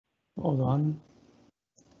Hold on.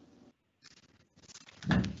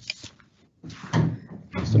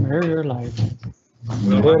 Mr. Mayor, you're live.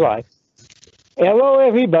 We're live. Hello,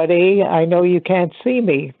 everybody. I know you can't see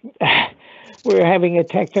me. We're having a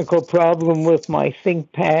technical problem with my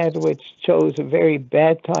ThinkPad, which chose a very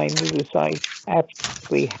bad time to decide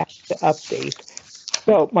absolutely have to update.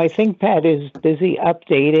 So my ThinkPad is busy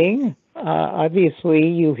updating. Obviously,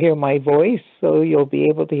 you hear my voice, so you'll be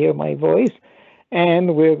able to hear my voice.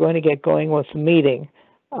 And we're going to get going with the meeting.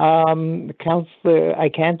 Councillor, I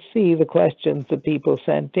can't see the questions that people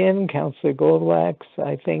sent in. Councillor Goldwax,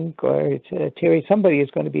 I think, or Terry, somebody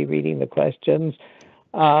is going to be reading the questions.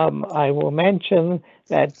 I will mention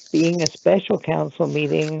that being a special council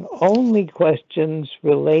meeting, only questions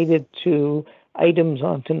related to items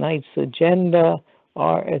on tonight's agenda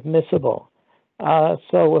are admissible.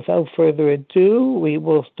 So without further ado, we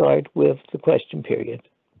will start with the question period.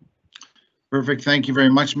 Perfect. Thank you very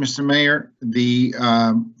much, Mr. Mayor. The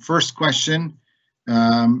first question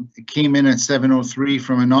came in at 7:03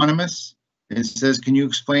 from Anonymous. It says, can you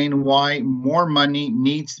explain why more money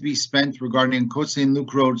needs to be spent regarding Côte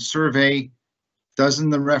Saint-Luc Road survey? Doesn't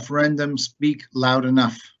the referendum speak loud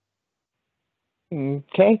enough?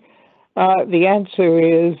 Okay. The answer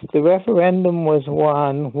is the referendum was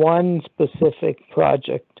on one specific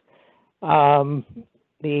project.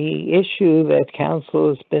 The issue that council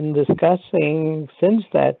has been discussing since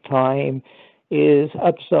that time is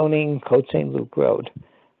upzoning Côte Saint-Luc Road.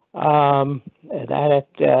 And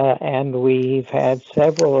we've had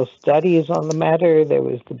several studies on the matter. There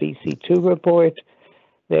was the BC2 report.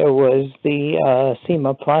 There was the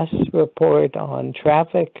CEMA Plus report on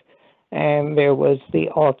traffic, and there was the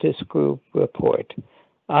Altus Group report.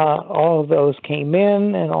 All of those came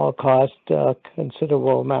in and all cost a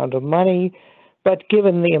considerable amount of money. But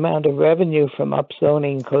given the amount of revenue from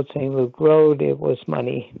upzoning Côte Saint-Luc Road, it was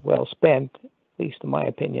money well spent, at least in my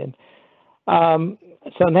opinion.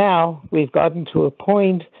 So now we've gotten to a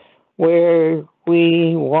point where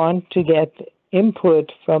we want to get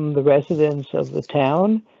input from the residents of the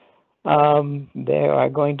town. There are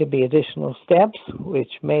going to be additional steps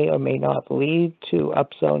which may or may not lead to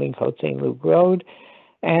upzoning Côte Saint-Luc Road.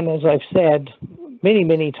 And as I've said many,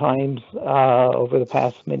 many times over the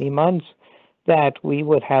past many months, that we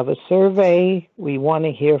would have a survey. We want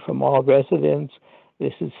to hear from all residents.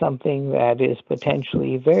 This is something that is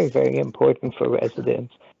potentially very, very important for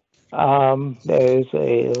residents. There's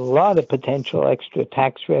a lot of potential extra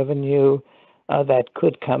tax revenue that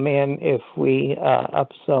could come in if we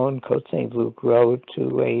upzone Côte Saint-Luc Road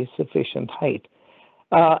to a sufficient height.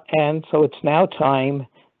 And so it's now time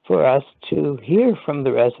for us to hear from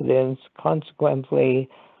the residents. Consequently,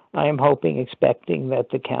 I'm hoping, expecting that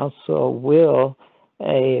the council will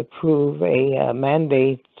approve a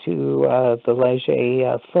mandate to the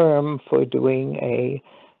Leger firm for doing a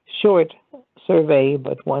short survey,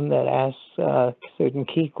 but one that asks certain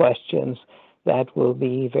key questions that will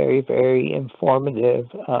be very, very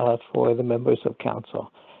informative for the members of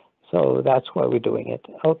council. So that's why we're doing it.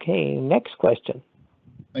 Okay, next question.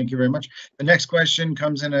 Thank you very much. The next question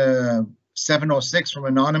comes in 7:06 from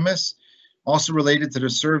Anonymous. Also related to the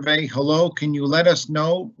survey. Hello, can you let us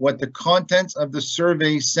know what the contents of the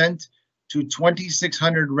survey sent to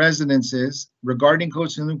 2,600 residences regarding Côte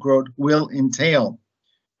Saint-Luc Road will entail?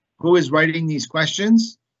 Who is writing these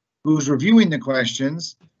questions? Who's reviewing the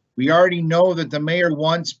questions? We already know that the mayor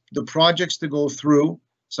wants the projects to go through,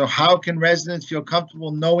 so how can residents feel comfortable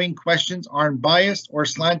knowing questions aren't biased or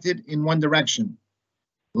slanted in one direction?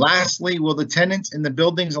 Lastly, will the tenants in the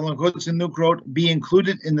buildings along Côte Saint-Luc Road be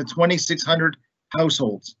included in the 2,600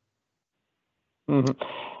 households?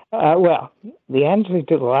 Well, the answer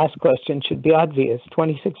to the last question should be obvious.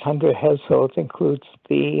 2,600 households includes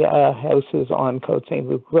the houses on Côte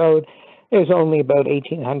Saint-Luc Road. There's only about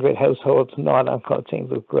 1,800 households not on Côte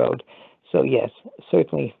Saint-Luc Road. So yes,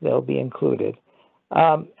 certainly they'll be included.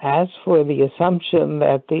 As for the assumption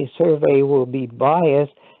that the survey will be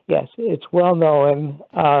biased, yes, it's well known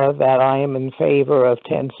that I am in favor of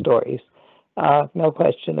 10 stories. No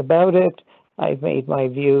question about it. I've made my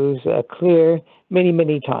views clear many,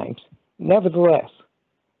 many times. Nevertheless,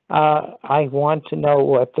 I want to know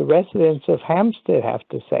what the residents of Hampstead have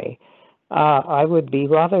to say. I would be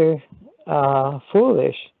rather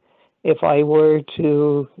foolish if I were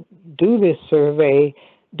to do this survey,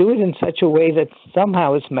 do it in such a way that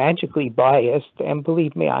somehow is magically biased. And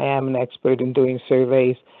believe me, I am an expert in doing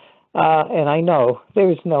surveys. And I know there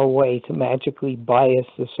is no way to magically bias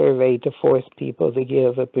the survey to force people to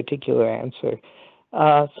give a particular answer.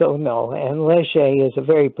 So no, and Leger is a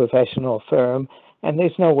very professional firm. and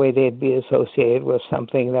there's no way they'd be associated with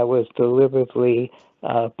something that was deliberately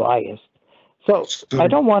biased. So I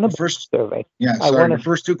don't want to survey. Yeah, I sorry, wanna, the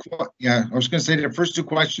first two, yeah, I was going to say the first two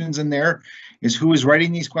questions in there is who is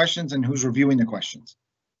writing these questions and who's reviewing the questions.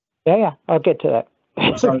 yeah, I'll get to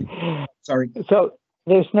that. Sorry. So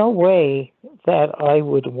there's no way that I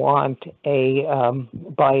would want a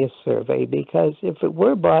bias survey, because if it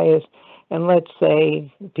were biased, and let's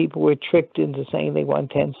say people were tricked into saying they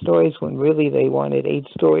want 10 stories when really they wanted 8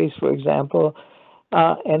 stories, for example,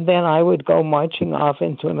 and then I would go marching off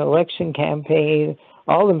into an election campaign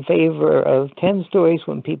all in favor of 10 stories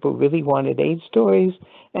when people really wanted 8 stories,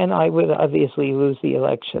 and I would obviously lose the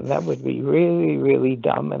election. That would be really, really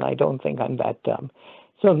dumb, and I don't think I'm that dumb.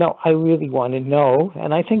 So no, I really want to know,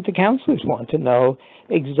 and I think the councillors want to know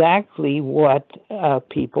exactly what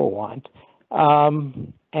people want.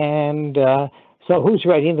 So who's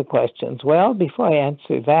writing the questions? Well, before I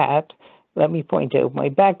answer that, let me point out my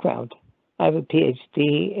background. I have a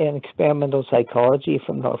PhD in experimental psychology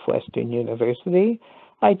from Northwestern University.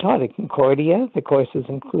 I taught at Concordia. The courses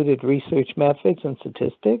included research methods and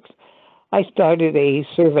statistics. I started a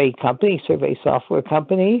survey software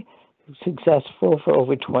company, successful for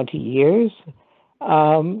over 20 years.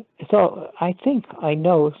 So I think I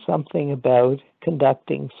know something about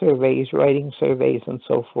conducting surveys, writing surveys, and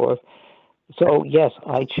so forth. So yes,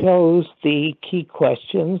 I chose the key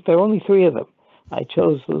questions. There are only 3 of them. I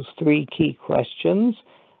chose those 3 key questions.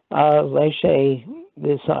 Leger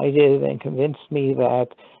decided and convinced me that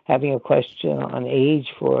having a question on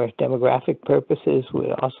age for demographic purposes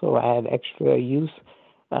would also add extra use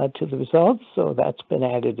to the results, so that's been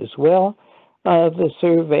added as well. The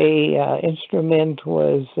survey instrument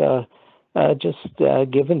was just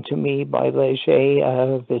given to me by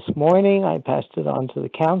Leger this morning. I passed it on to the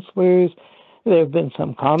councillors. There have been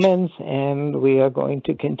some comments, and we are going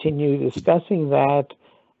to continue discussing that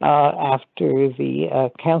after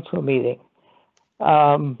the council meeting.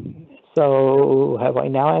 So have I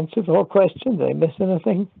now answered the whole question? Did I miss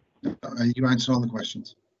anything? You answered all the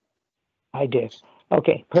questions. I did.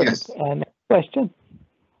 Okay, perfect. Yes. And next question.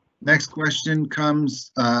 Next question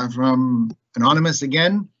comes from Anonymous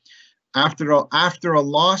again. After a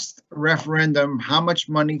lost referendum, how much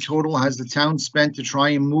money total has the town spent to try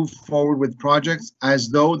and move forward with projects as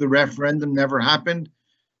though the referendum never happened?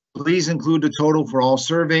 Please include the total for all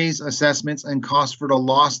surveys, assessments, and costs for the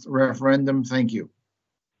lost referendum. Thank you.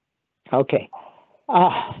 Okay.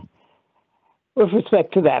 With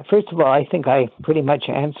respect to that, first of all, I think I pretty much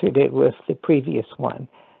answered it with the previous one.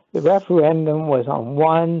 The referendum was on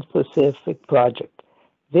one specific project.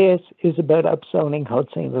 This is about upzoning Haute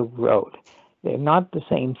St. Luc Road. They're not the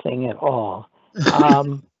same thing at all.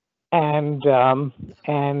 And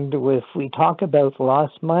if we talk about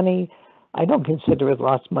lost money, I don't consider it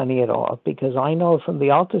lost money at all, because I know from the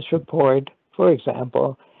Altus report, for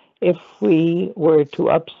example, if we were to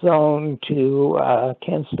upzone to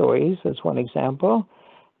 10 stories, as one example,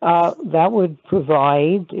 that would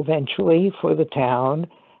provide eventually for the town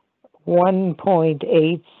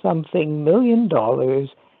 $1.8 something million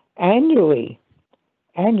annually,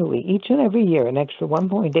 each and every year, an extra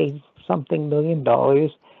 $1.8 something million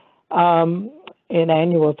in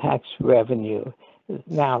annual tax revenue.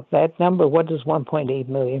 Now, that number, what does 1.8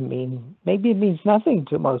 million mean? Maybe it means nothing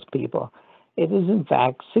to most people. It is, in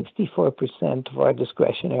fact, 64% of our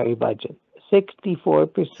discretionary budget.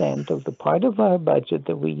 64% of the part of our budget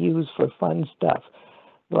that we use for fun stuff,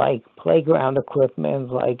 like playground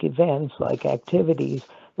equipment, like events, like activities,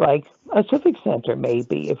 like a civic center,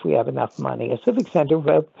 maybe, if we have enough money. A civic center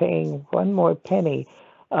without paying one more penny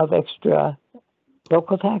of extra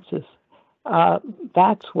local taxes.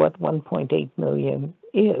 That's what 1.8 million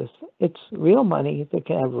is. It's real money that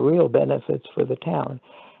can have real benefits for the town.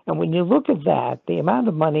 And when you look at that, the amount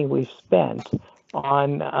of money we've spent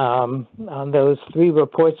on those 3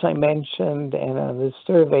 reports I mentioned and on this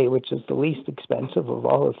survey, which is the least expensive of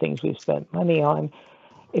all the things we've spent money on,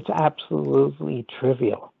 it's absolutely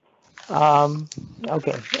trivial.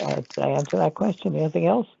 Okay, did I answer that question? Anything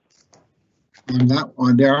else? On that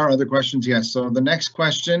one, there are other questions, yes. So the next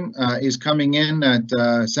question is coming in at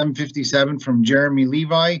 7:57 from Jeremy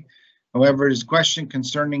Levi. However, it is a question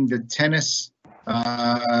concerning the tennis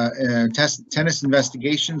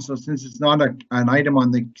investigation. So since it's not an item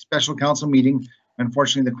on the special council meeting,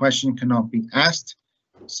 unfortunately the question cannot be asked.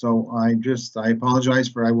 So I apologize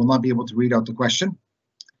for, I will not be able to read out the question.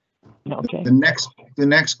 Okay. The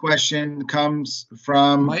next question comes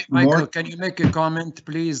from Michael, can you make a comment,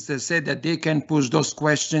 please? They said that they can push those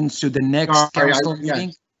questions to the next council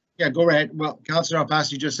meeting. Yeah, go ahead. Well, Councillor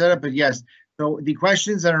Alpasi just said it, but yes, So the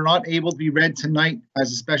questions that are not able to be read tonight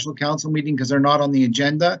as a special council meeting because they're not on the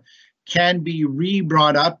agenda can be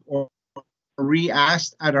re-brought up or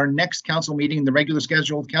re-asked at our next council meeting, the regular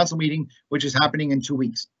scheduled council meeting, which is happening in 2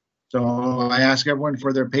 weeks. So I ask everyone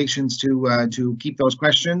for their patience to keep those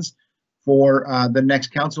questions for the next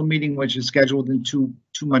council meeting, which is scheduled in two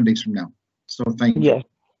Mondays from now. So thank you. Yes,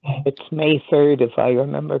 it's May 3rd, if I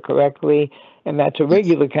remember correctly, and that's a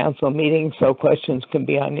regular council meeting, so questions can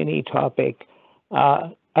be on any topic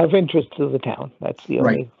of interest to the town. That's the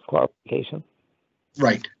only qualification.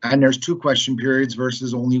 Right, and there's 2 question periods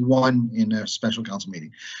versus only 1 in a special council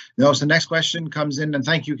meeting. Now, so the next question comes in, and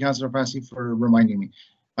thank you, Councillor Passy, for reminding me.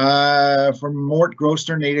 From Mort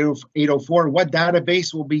Grostern 804, what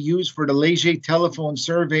database will be used for the Leger telephone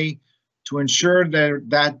survey to ensure there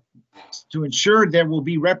will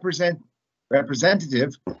be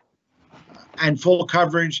representative and full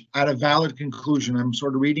coverage at a valid conclusion? I'm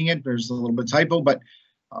sort of reading it. There's a little bit typo, but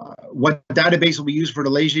what database will be used for the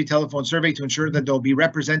Leger telephone survey to ensure that there'll be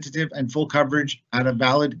representative and full coverage at a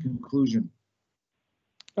valid conclusion?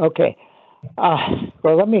 Okay.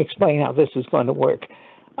 Well, let me explain how this is going to work.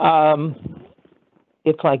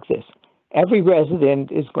 It's like this. Every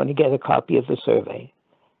resident is going to get a copy of the survey,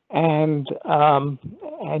 and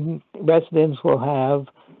residents will have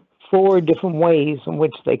 4 different ways in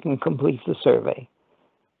which they can complete the survey.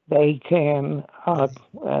 They can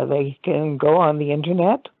go on the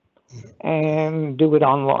internet and do it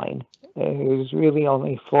online. There's really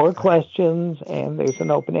only 4 questions, and there's an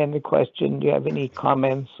open-ended question. Do you have any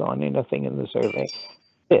comments on anything in the survey?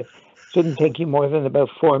 It shouldn't take you more than about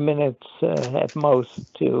 4 minutes at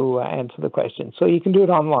most to answer the question. So you can do it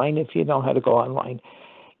online if you know how to go online.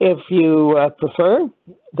 If you prefer,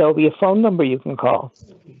 there'll be a phone number you can call.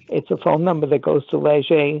 It's a phone number that goes to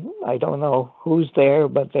Leger. I don't know who's there,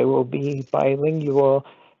 but there will be bilingual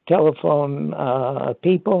telephone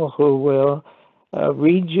people who will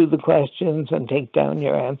read you the questions and take down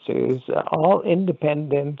your answers, all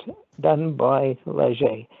independent, done by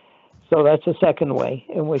Leger. So that's a second way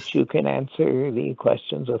in which you can answer the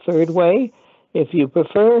questions. A third way, if you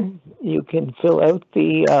prefer, you can fill out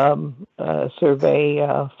the survey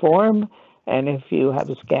form, and if you have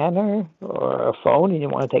a scanner or a phone and you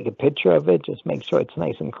want to take a picture of it, just make sure it's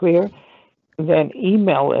nice and clear, and then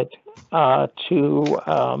email it to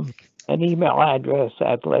an email address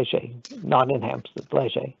at Leger, not in Hampstead,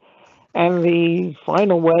 Leger. And the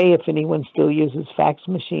final way, if anyone still uses fax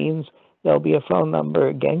machines, there'll be a phone number,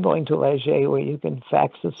 again, going to Leger where you can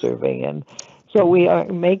fax the survey in. So we are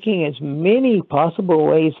making as many possible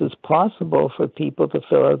ways as possible for people to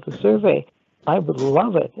fill out the survey. I would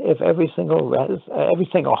love it if every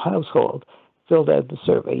single household filled out the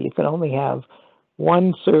survey. You can only have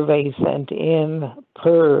 1 survey sent in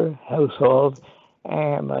per household,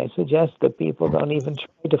 and I suggest that people don't even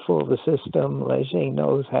try to fool the system. Leger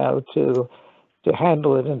knows how to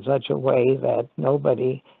handle it in such a way that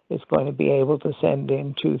nobody is going to be able to send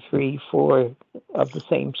in 2, 3, 4 of the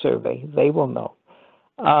same survey. They will know.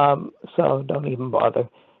 So don't even bother.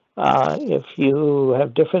 If you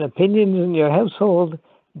have different opinions in your household,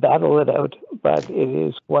 battle it out, but it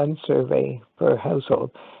is 1 survey per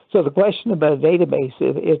household. So the question about a database,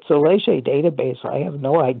 it's a Leger database. I have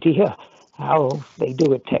no idea how they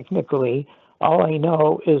do it technically. All I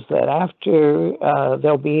know is that after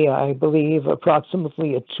there'll be, I believe,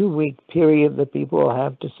 approximately a 2-week period that people will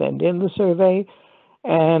have to send in the survey.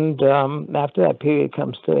 And after that period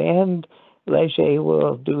comes to an end, Leger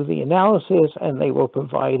will do the analysis and they will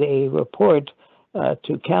provide a report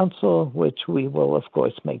to council, which we will, of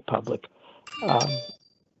course, make public.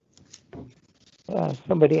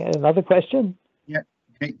 Another question? Yeah,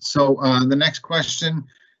 okay, so the next question,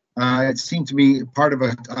 it seemed to be part of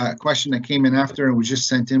a question that came in after and was just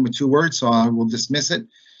sent in with 2 words, so I will dismiss it,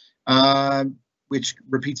 which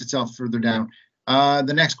repeats itself further down.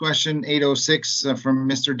 The next question, 806, from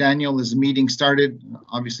Mr. Daniel, is the meeting started?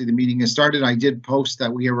 Obviously, the meeting has started. I did post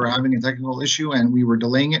that we were having a technical issue and we were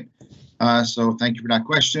delaying it, so thank you for that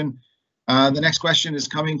question. The next question is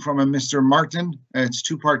coming from a Mr. Martin. It's a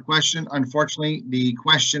 2-part question. Unfortunately, the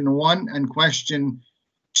question 1 and question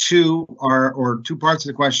 2 or 2 parts of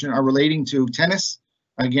the question are relating to tennis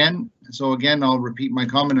again. So again, I'll repeat my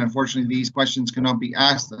comment. Unfortunately, these questions cannot be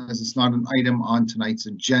asked as it's not an item on tonight's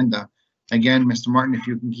agenda. Again, Mr. Martin, if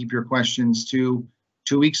you can keep your questions to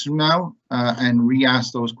 2 weeks from now and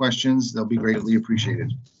re-ask those questions, they'll be greatly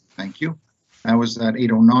appreciated. Thank you. That was at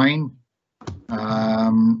 809.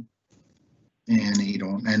 And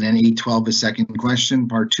then 812, the second question,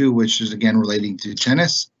 part 2, which is again relating to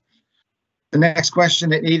tennis. The next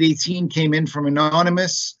question at 8:18 came in from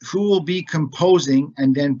anonymous. Who will be composing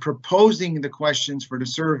and then proposing the questions for the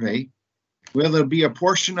survey? Will there be a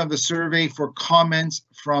portion of the survey for comments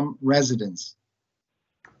from residents?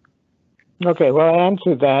 Okay, well, I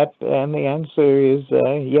answered that, and the answer is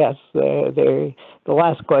yes. The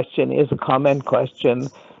last question is a comment question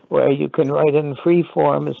where you can write in free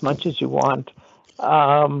form as much as you want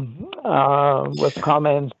with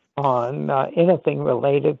comments on anything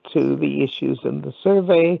related to the issues in the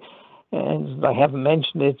survey. And I haven't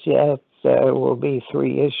mentioned it yet. There will be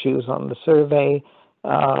 3 issues on the survey.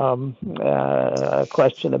 A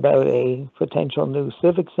question about a potential new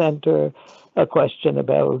civic center, a question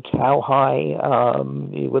about how high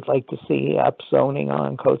you would like to see upzoning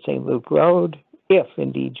on Côte St. Luc Road, if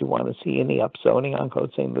indeed you want to see any upzoning on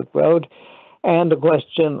Côte St. Luc Road, and a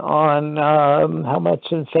question on how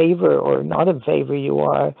much in favor or not in favor you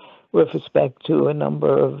are with respect to a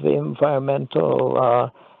number of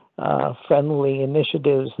environmental friendly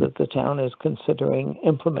initiatives that the town is considering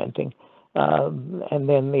implementing. And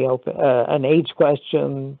then an age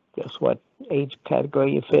question, just what age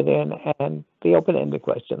category you fit in, and the open-ended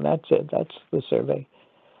question. That's it. That's the survey.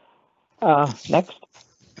 Next.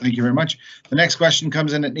 Thank you very much. The next question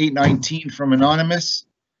comes in at 8:19 from anonymous.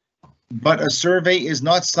 But a survey is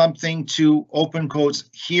not something to, open quotes,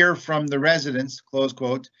 hear from the residents, close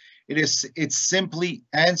quote. It's simply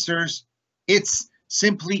answers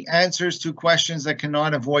to questions that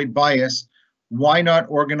cannot avoid bias. Why not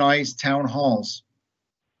organize town halls?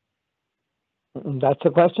 That's a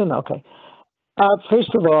question? Okay.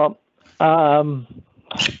 First of all,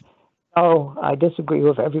 I disagree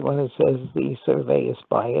with everyone who says the survey is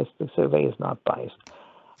biased. The survey is not biased.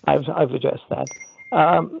 I've addressed that.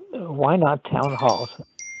 Why not town halls?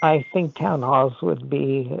 I think town halls would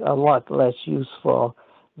be a lot less useful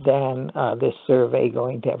than this survey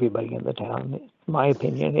going to everybody in the town, in my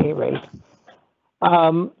opinion, at any rate.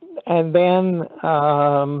 And then,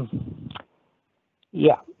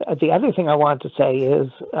 the other thing I want to say is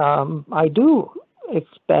I do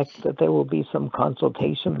expect that there will be some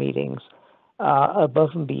consultation meetings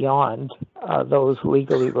above and beyond those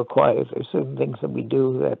legally required. There's certain things that we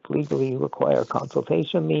do that legally require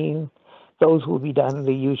consultation meetings. Those will be done in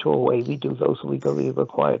the usual way we do those legally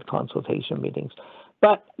required consultation meetings.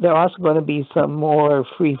 But there are also going to be some more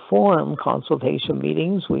free-form consultation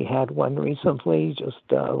meetings. We had one recently, just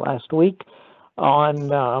last week,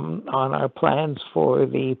 on our plans for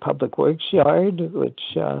the public works yard,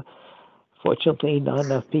 which fortunately not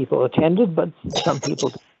enough people attended, but some people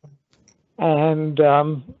did. And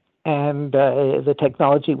the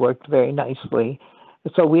technology worked very nicely.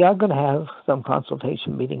 So we are going to have some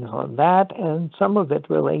consultation meetings on that, and some of it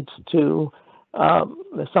relates to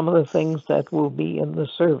some of the things that will be in the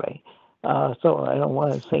survey. So I don't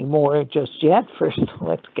want to say more just yet. First,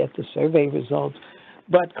 let's get the survey results.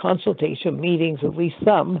 But consultation meetings, at least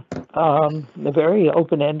some, very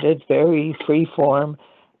open-ended, very free-form,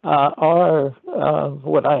 are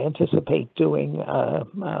what I anticipate doing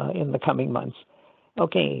in the coming months.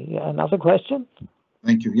 Okay, another question?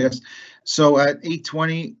 Thank you. Yes. So at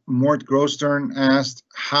 8:20, Mort Grostern asked,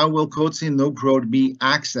 how will Côte St. Luc Road be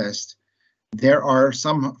accessed? There are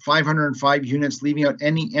some 505 units, leaving out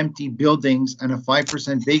any empty buildings and a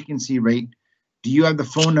 5% vacancy rate. Do you have the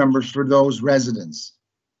phone numbers for those residents?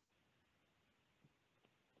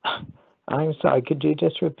 I'm sorry, could you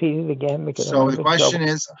just repeat it again? Because so the question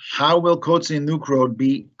is, how will Côte St. Luc Road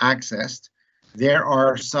be accessed? There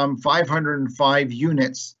are some 505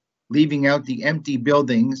 units, leaving out the empty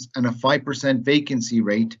buildings and a 5% vacancy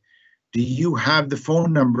rate. Do you have the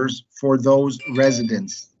phone numbers for those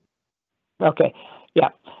residents? Okay, yeah.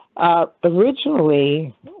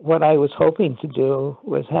 Originally, what I was hoping to do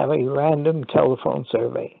was have a random telephone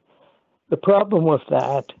survey. The problem with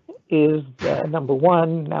that is, number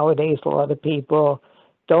one, nowadays a lot of people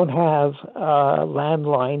don't have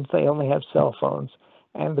landlines, they only have cell phones.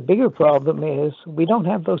 And the bigger problem is we don't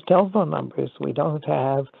have those telephone numbers. We don't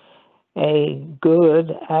have a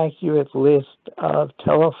good, accurate list of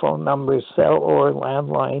telephone numbers, cell or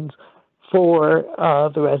landlines, for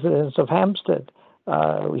the residents of Hampstead.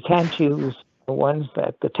 We can't use the ones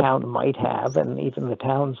that the town might have, and even the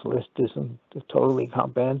town's list isn't totally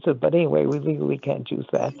comprehensive. But anyway, we legally can't use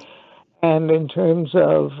that. And in terms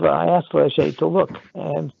of, I asked Roger to look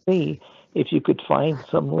and see if you could find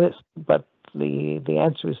some list, but the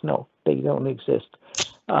answer is no, they don't exist,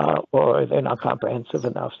 or they're not comprehensive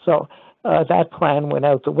enough. So that plan went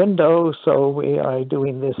out the window, so we are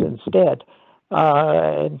doing this instead.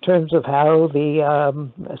 In terms of how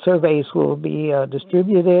the surveys will be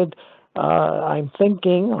distributed, I'm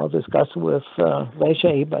thinking, I'll discuss it with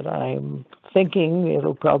Leger, but I'm thinking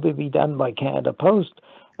it'll probably be done by Canada Post,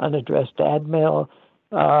 unaddressed ad mail,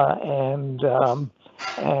 and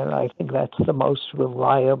I think that's the most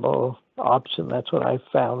reliable option. That's what I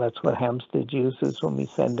found. That's what Hampstead uses when we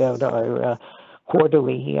send out our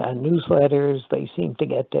quarterly newsletters. They seem to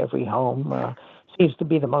get to every home. Seems to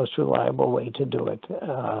be the most reliable way to do it.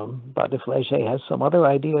 But if Leger has some other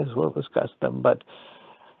ideas, we'll discuss them. But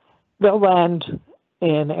they'll land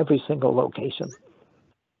in every single location.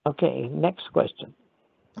 Okay, next question.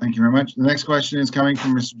 Thank you very much. The next question is coming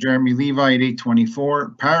from Mr. Jeremy Levi at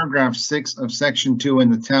 824. Paragraph 6 of Section 2 in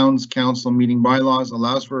the Town's Council meeting bylaws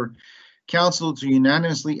allows for Council to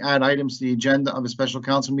unanimously add items to the agenda of a special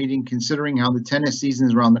council meeting, considering how the tennis season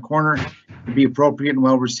is around the corner. It would be appropriate and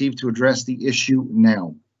well received to address the issue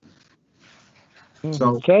now.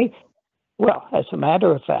 So, okay, well, as a matter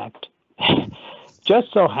of fact,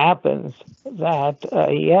 just so happens that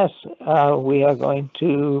yes, we are going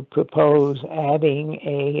to propose adding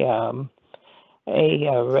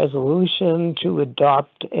a resolution to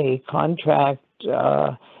adopt a contract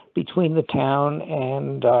between the town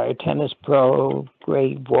and our tennis pro,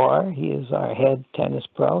 Greg War. He is our head tennis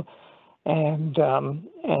pro, and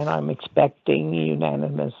I'm expecting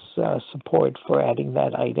unanimous support for adding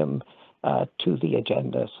that item to the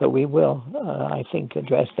agenda. So we will, I think,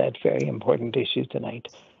 address that very important issue tonight.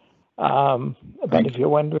 But if you're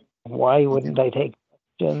wondering why wouldn't I take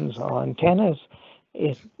questions on tennis,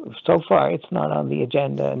 so far it's not on the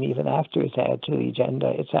agenda, and even after it's added to the agenda,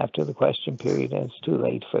 it's after the question period, and it's too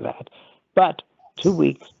late for that. But 2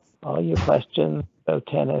 weeks, all your questions about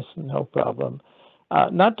tennis, no problem.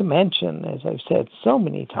 Not to mention, as I've said so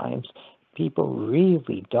many times, people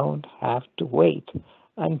really don't have to wait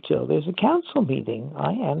until there's a council meeting.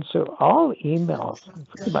 I answer all emails,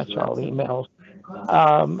 pretty much all emails,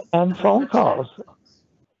 and phone calls.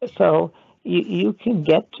 So you can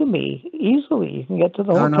get to me easily. You can get to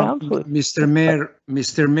the whole council. Mr.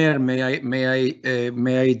 Mayor,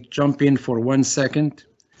 may I jump in for 1 second?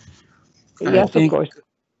 Yes, of course.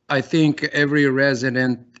 I think every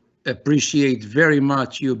resident appreciate very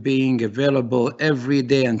much you being available every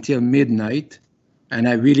day until midnight, and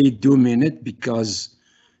I really do mean it, because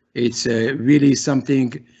it's really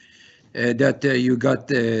something that you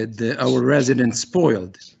got our residents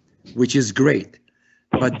spoiled, which is great.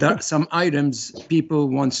 But there are some items people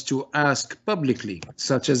wants to ask publicly,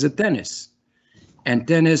 such as the tennis. And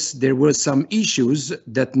tennis, there were some issues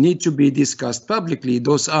that need to be discussed publicly.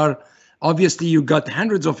 Those are, obviously, you got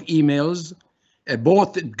hundreds of emails,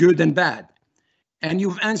 both good and bad, and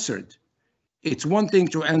you've answered. It's one thing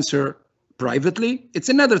to answer privately. It's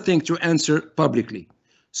another thing to answer publicly.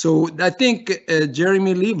 So I think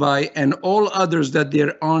Jeremy Levi and all others that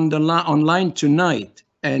they're on the online tonight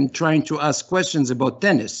and trying to ask questions about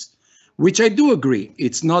tennis, which I do agree,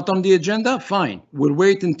 it's not on the agenda, fine. We'll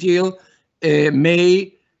wait until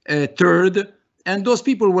May 3rd, and those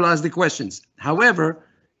people will ask the questions. However,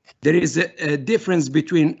 there is a difference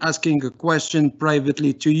between asking a question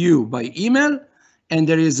privately to you by email, and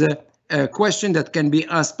there is a question that can be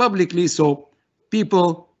asked publicly, so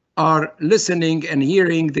people are listening and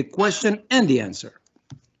hearing the question and the answer.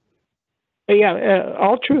 Yeah,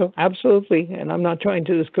 all true, absolutely. And I'm not trying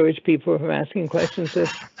to discourage people from asking questions.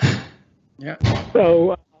 Yeah.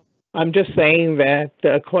 So I'm just saying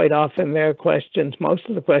that quite often there are questions, most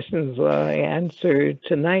of the questions I answered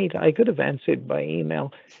tonight, I could have answered by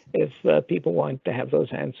email if people want to have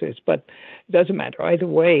those answers, but it doesn't matter. Either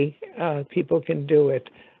way, people can do it.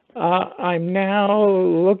 I'm now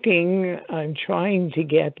looking, I'm trying to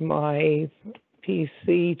get my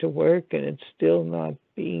PC to work, and it's still not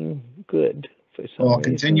being good for some I'll reason.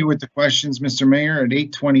 continue with the questions, Mr. Mayor. At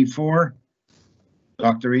 824,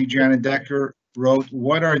 Dr. Adriana Decker wrote,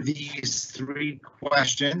 what are these 3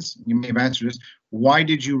 questions? You may have answered this. Why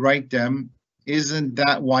did you write them? Isn't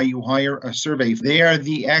that why you hire a survey? They are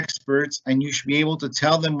the experts, and you should be able to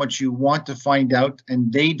tell them what you want to find out,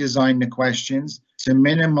 and they design the questions to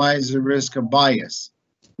minimize the risk of bias.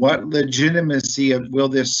 What legitimacy will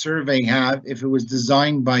this survey have if it was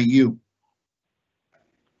designed by you?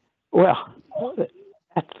 Well,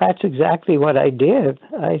 that's exactly what I did.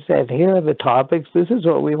 I said, here are the topics. This is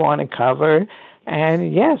what we want to cover.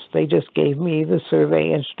 And yes, they just gave me the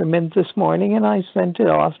survey instrument this morning, and I sent it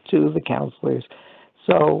off to the counselors.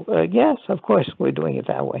 So yes, of course, we're doing it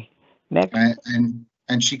that way. Next.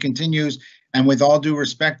 And she continues, and with all due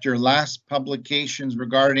respect, your last publications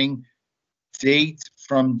regarding date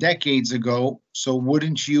from decades ago, so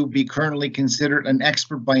wouldn't you be currently considered an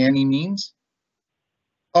expert by any means?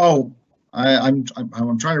 Oh, I'm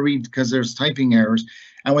trying to read because there's typing errors.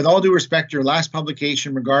 And with all due respect, your last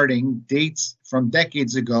publication regarding dates from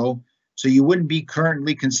decades ago, so you wouldn't be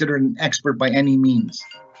currently considered an expert by any means.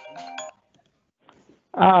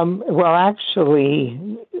 Well,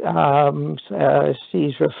 actually,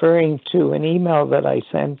 she's referring to an email that I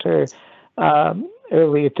sent her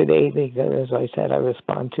earlier today, because, as I said, I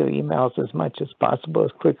respond to emails as much as possible,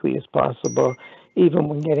 as quickly as possible, even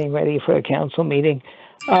when getting ready for a council meeting.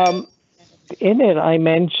 In it, I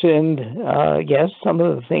mentioned, yes, some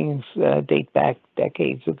of the things date back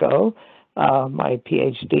decades ago. My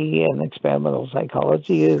PhD in experimental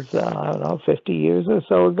psychology is, I don't know, 50 years or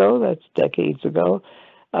so ago. That's decades ago.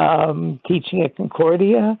 Teaching at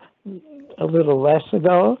Concordia, a little less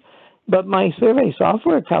ago. But my survey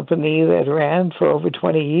software company that ran for over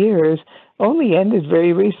 20 years only ended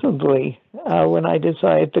very recently when I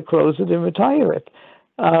decided to close it and retire it.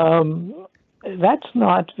 That's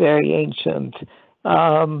not very ancient.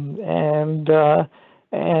 And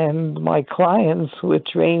my clients,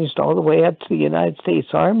 which ranged all the way up to the United States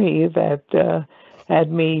Army that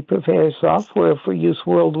had me prepare software for use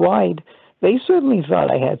worldwide, they certainly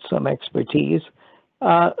thought I had some expertise.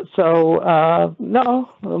 So no,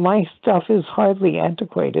 my stuff is hardly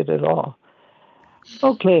antiquated at all.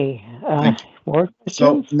 Okay, more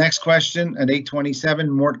questions? So next question at 8:27,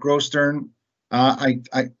 Mort Grostern. I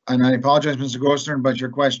apologize, Mr. Grostern, but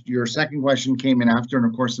your second question came in after, and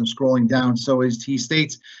of course I'm scrolling down. So he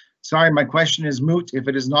states, sorry, my question is moot if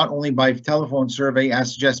it is not only by telephone survey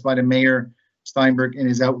as suggested by the Mayor Steinberg in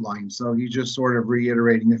his outline. So he's just sort of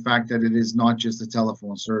reiterating the fact that it is not just a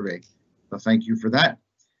telephone survey. So thank you for that.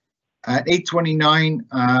 At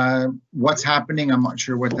 8:29, what's happening? I'm not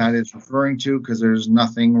sure what that is referring to because there's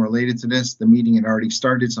nothing related to this. The meeting had already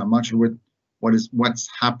started, so I'm not sure what's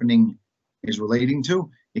happening is relating to.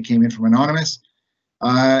 It came in from anonymous.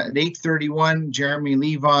 At 8:31, Jeremy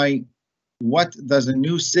Levi, what does a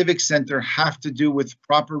new civic center have to do with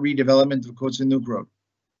proper redevelopment of Côte-Saint-Luc Road?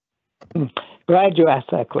 Glad you asked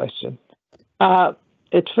that question.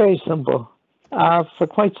 It's very simple. For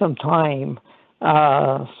quite some time,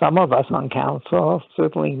 some of us on council,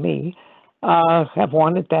 certainly me, have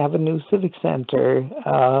wanted to have a new civic center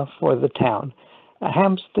for the town.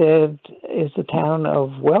 Hampstead is a town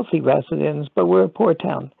of wealthy residents, but we're a poor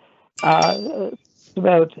town.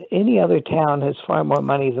 About any other town has far more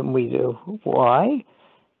money than we do. Why?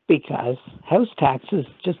 Because house taxes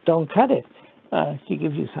just don't cut it. To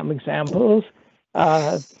give you some examples,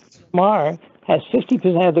 Mar has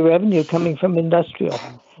 50% of the revenue coming from industrial.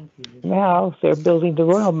 Now they're building the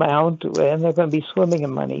Royal Mount and they're going to be swimming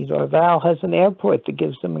in money. Dorval has an airport that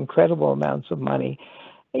gives them incredible amounts of money.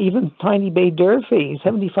 Even Tiny Bay Durfee,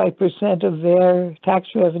 75% of their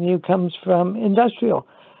tax revenue comes from industrial.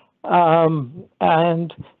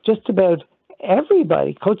 And just about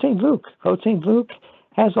everybody, Côte-Saint-Luc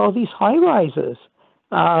has all these high rises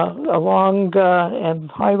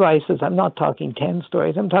and high rises. I'm not talking 10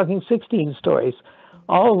 stories, I'm talking 16 stories,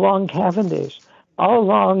 all along Cavendish, all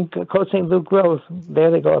along Côte-Saint-Luc Road.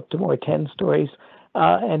 There they go up to more 10 stories.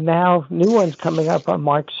 And now new ones coming up on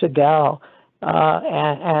Marc Chagall.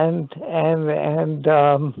 And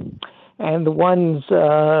the ones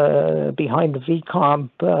behind the VComp,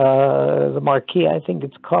 the Marquis, I think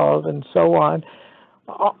it's called, and so on.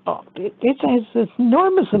 It has this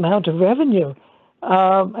enormous amount of revenue.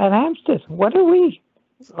 At Hampstead, what are we?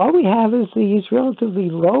 All we have is these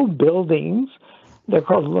relatively low buildings. They're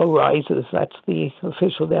called low rises. That's the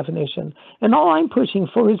official definition. And all I'm pushing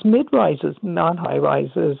for is mid-rises, not high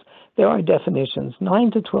rises. There are definitions.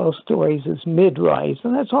 9 to 12 stories is mid-rise,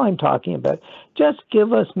 and that's all I'm talking about. Just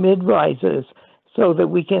give us mid-rises so that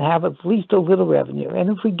we can have at least a little revenue. And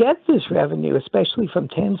if we get this revenue, especially from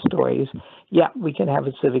 10 stories, yeah, we can have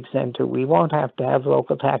a civic center. We won't have to have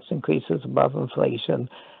local tax increases above inflation.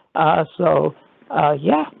 Yeah,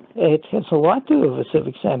 it has a lot to do with a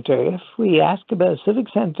civic center. If we ask about a civic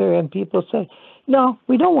center and people say, no,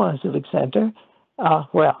 we don't want a civic center,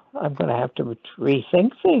 well, I'm going to have to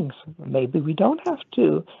rethink things. Maybe we don't have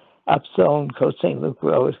to upzone Côte-Saint-Luc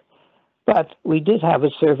Road. But we did have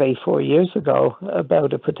a survey 4 years ago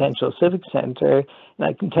about a potential civic center, and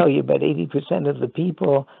I can tell you about 80% of the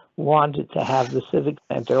people wanted to have the civic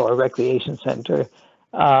center or recreation center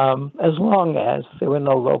as long as there were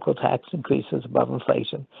no local tax increases above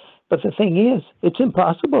inflation. But the thing is, it's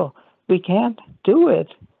impossible. We can't do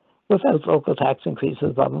it without local tax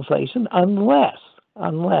increases above inflation unless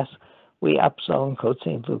we upzone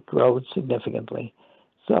Côte-Saint-Luc Road significantly.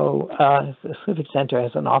 So the Civic Center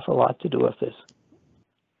has an awful lot to do with this.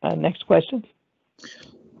 Next question.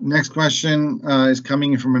 Next question is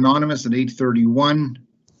coming from Anonymous at 8:31.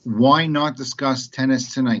 Why not discuss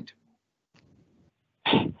tennis tonight?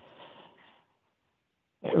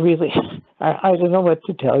 Really, I don't know what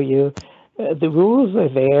to tell you. The rules are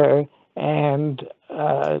there, and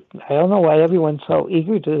I don't know why everyone's so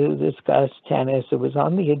eager to discuss tennis. It was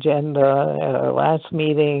on the agenda at our last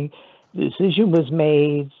meeting. The decision was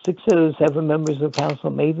made. 6 out of 7 members of council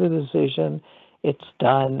made the decision. It's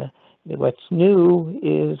done. What's new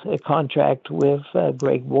is a contract with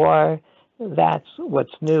Greg Bois. That's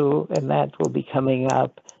what's new, and that will be coming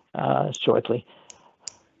up shortly.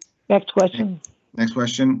 Next question. Next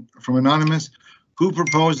question from Anonymous. Who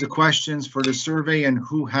proposed the questions for the survey and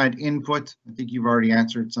who had input? I think you've already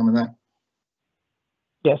answered some of that.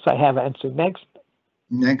 Yes, I have answered. Next.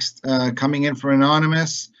 Next, coming in for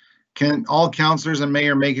Anonymous. Can all councillors and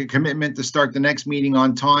mayor make a commitment to start the next meeting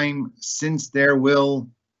on time since there will,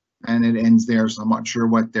 and it ends there, so I'm not sure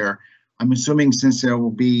what there. I'm assuming since there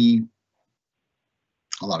will be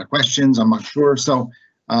a lot of questions, I'm not sure. So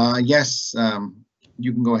yes,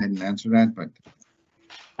 you can go ahead and answer that, but.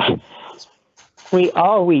 We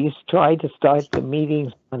always try to start the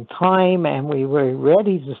meetings on time, and we were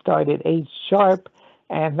ready to start at 8 sharp,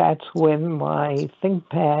 and that's when my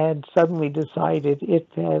ThinkPad suddenly decided it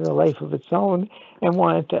had a life of its own and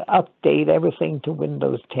wanted to update everything to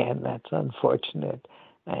Windows 10. That's unfortunate.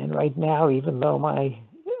 And right now, even though my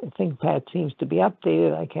ThinkPad seems to be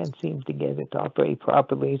updated, I can't seem to get it to operate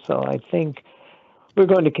properly, so I think we're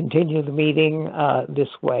going to continue the meeting this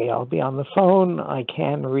way. I'll be on the phone. I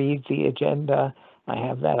can read the agenda. I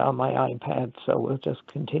have that on my iPad, so we'll just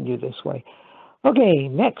continue this way. Okay,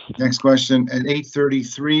 next. Next question at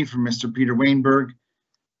 8:33 from Mr. Peter Weinberg.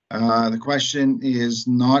 The question is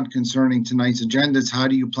not concerning tonight's agenda. It's how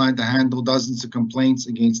do you plan to handle dozens of complaints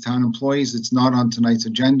against town employees? It's not on tonight's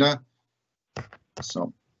agenda.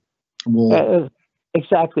 So we'll.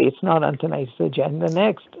 Exactly, it's not on tonight's agenda.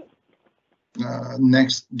 Next.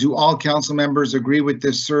 Next, do all council members agree with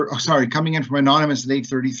this coming in from Anonymous at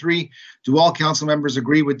 8:33. Do all council members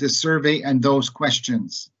agree with this survey and those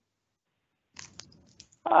questions?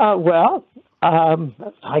 Well,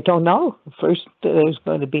 I don't know. First, there's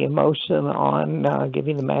going to be a motion on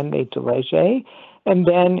giving the mandate to Leger, and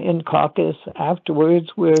then in caucus afterwards,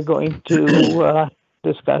 we're going to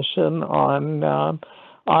discussion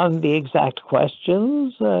on the exact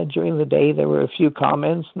questions. During the day, there were a few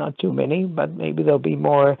comments, not too many, but maybe there'll be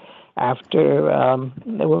more after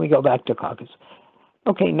when we go back to caucus.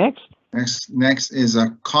 Okay, next. Next is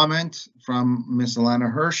a comment from Ms. Alana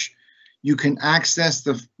Hirsch. You can access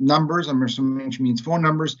the numbers, I'm assuming she means phone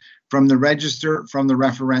numbers, from the register from the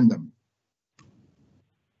referendum.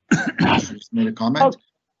 She just made a comment.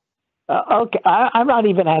 Okay, I'm not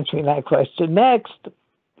even answering that question. Next.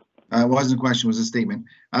 It wasn't a question, it was a statement.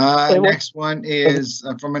 Next one is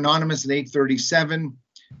from Anonymous at 8:37.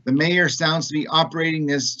 The mayor sounds to be operating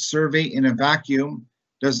this survey in a vacuum.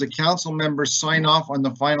 Does the council member sign off on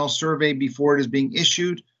the final survey before it is being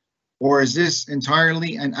issued? Or is this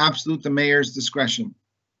entirely and absolute the mayor's discretion?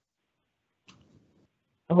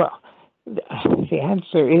 Well, the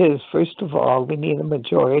answer is, first of all, we need a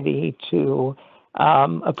majority to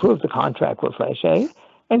approve the contract with Leger.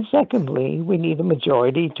 And secondly, we need a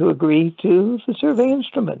majority to agree to the survey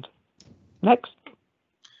instrument. Next.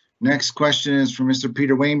 Next question is from Mr.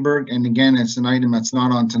 Peter Weinberg. And again, it's an item that's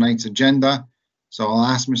not on tonight's agenda. So I'll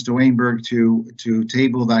ask Mr. Weinberg to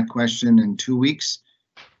table that question in 2 weeks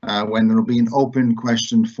when there'll be an open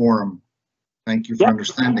question forum. Thank you for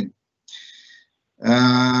understanding.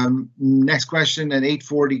 Next question at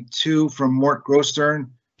 8:42 from Mort Grostern.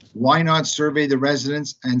 Why not survey the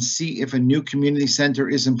residents and see if a new community center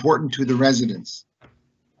is important to the residents?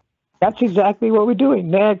 That's exactly what we're doing.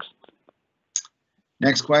 Next.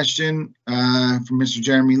 Next question from Mr.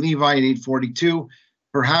 Jeremy Levi at 8:42.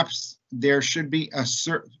 Perhaps there should be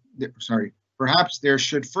perhaps there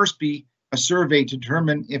should first be a survey to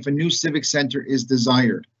determine if a new civic center is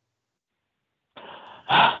desired.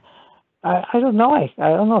 I don't know. I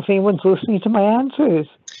don't know if anyone's listening to my answers.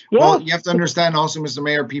 Yes. Well, you have to understand also, Mr.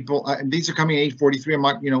 Mayor, people, these are coming at 8:43. I'm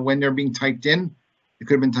not, when they're being typed in, it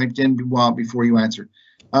could have been typed in well before you answered.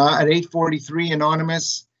 At 8:43,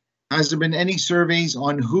 Anonymous, has there been any surveys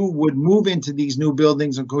on who would move into these new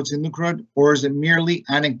buildings on Côte Saint-Luc, or is it merely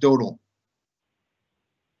anecdotal?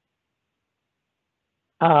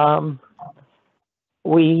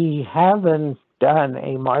 We haven't done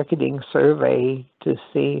a marketing survey to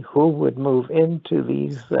see who would move into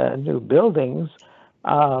these new buildings.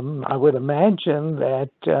 I would imagine that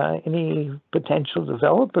any potential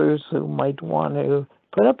developers who might want to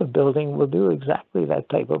put up a building will do exactly that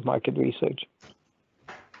type of market research.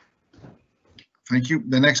 Thank you.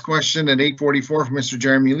 The next question at 8:44 from Mr.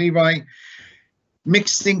 Jeremy Levi.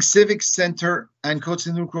 Mixing Civic Center and Coats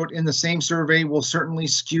and Luke Road in the same survey will certainly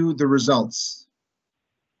skew the results.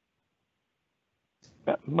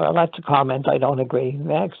 Well, that's a comment. I don't agree.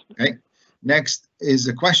 Next. Okay. Next is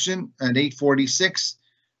a question at 8:46.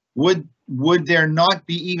 Would there not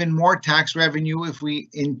be even more tax revenue if we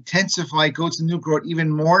intensify Coats and Luke Road even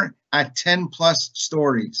more at 10 plus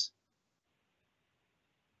stories?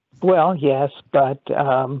 Well, yes, but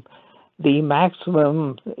the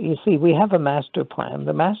maximum, you see, we have a master plan.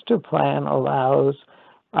 The master plan allows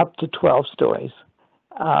up to 12 stories.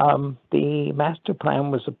 The master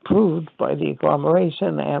plan was approved by the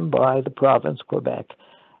agglomeration and by the province, Quebec.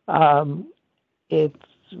 It's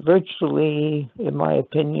virtually, in my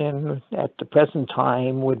opinion, at the present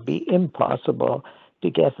time, would be impossible to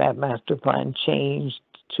get that master plan changed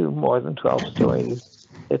to more than 12 stories.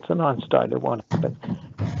 It's a non-starter, won't happen.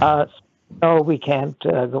 No, we can't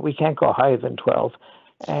go higher than 12,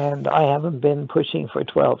 and I haven't been pushing for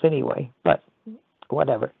 12 anyway, but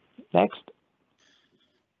whatever. Next.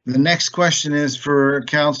 The next question is for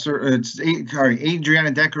Adriana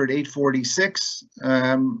Decker at 8:46.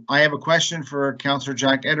 I have a question for Councillor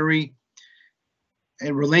Jack Ettery.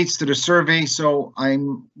 It relates to the survey, so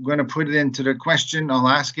I'm going to put it into the question. I'll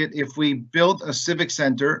ask it. If we build a civic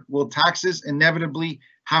center, will taxes inevitably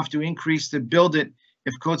have to increase to build it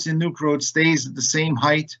if Coats and Luke Road stays at the same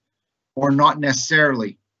height, or not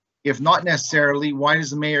necessarily? If not necessarily, why does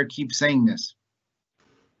the mayor keep saying this?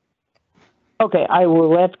 Okay, I will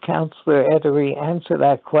let Councillor Ettery answer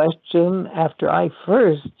that question after I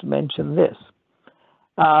first mention this.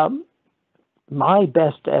 My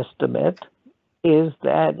best estimate is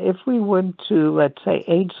that if we went to, let's say,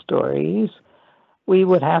 8 stories, we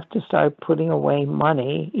would have to start putting away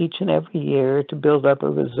money each and every year to build up a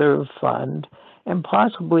reserve fund, and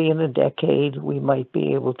possibly in a decade we might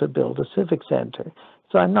be able to build a civic center.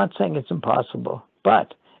 So I'm not saying it's impossible,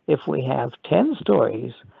 but if we have 10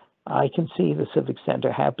 stories, I can see the civic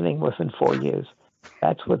center happening within 4 years.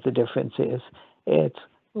 That's what the difference is. It's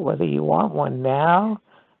whether you want one now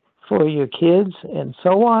for your kids and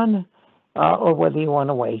so on, or whether you want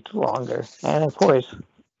to wait longer. And of course,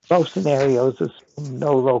 most scenarios assume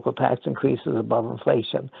no local tax increases above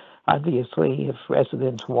inflation. Obviously, if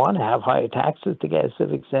residents want to have higher taxes to get a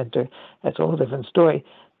civic center, that's a whole different story.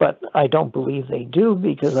 But I don't believe they do,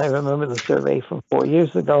 because I remember the survey from 4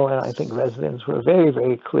 years ago, and I think residents were very,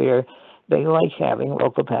 very clear. They like having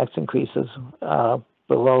local tax increases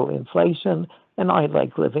below inflation, and I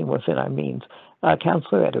like living within our means.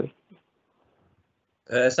 Councillor Ettery.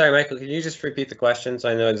 Sorry, Michael, can you just repeat the question so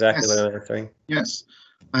I know exactly what I'm answering? Yes.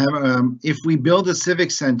 If we build a civic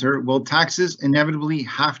center, will taxes inevitably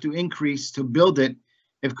have to increase to build it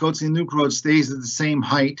if Coats and Luke Road stays at the same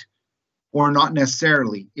height, or not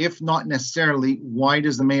necessarily? If not necessarily, why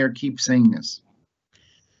does the mayor keep saying this?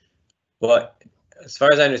 Well, as far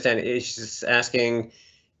as I understand it, it's just asking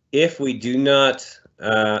if we do not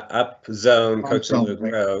upzone Coats and Luke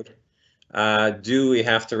Road, do we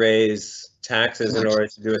have to raise taxes in order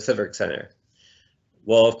to do a civic center?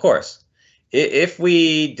 Well, of course. If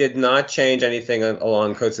we did not change anything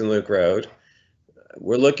along Coats and Luke Road,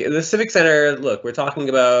 we're looking the civic center. Look, we're talking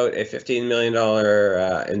about a $15 million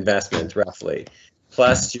investment, roughly.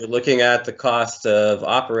 Plus, you're looking at the cost of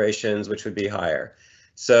operations, which would be higher.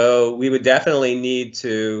 So we would definitely need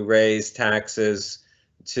to raise taxes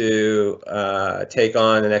to take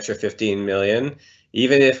on an extra 15 million.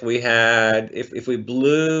 Even if we had, if we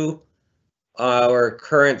blew our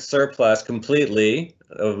current surplus completely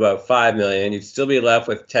of about 5 million, you'd still be left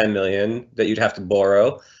with 10 million that you'd have to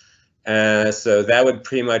borrow. So that would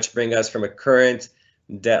pretty much bring us from a current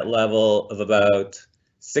debt level of about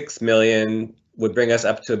 6 million, would bring us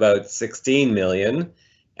up to about 16 million,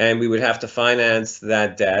 and we would have to finance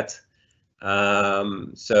that debt.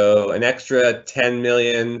 So an extra 10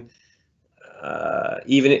 million,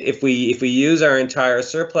 even if we use our entire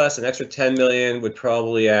surplus, an extra 10 million would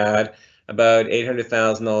probably add about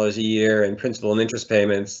 $800,000 a year in principal and interest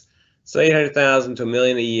payments. So 800,000 to $1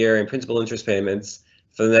 million a year in principal interest payments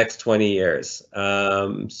for the next 20 years.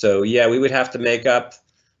 So yeah, we would have to make up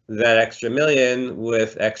that extra million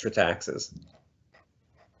with extra taxes.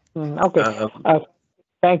 Okay.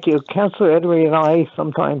 Thank you. Councillor Ettery and I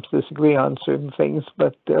sometimes disagree on certain things,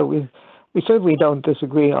 but we certainly don't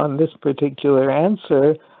disagree on this particular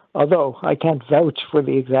answer, although I can't vouch for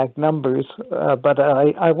the exact numbers. But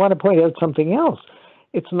I want to point out something else.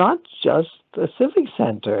 It's not just a civic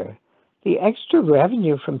center. The extra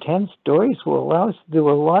revenue from 10 stories will allow us to do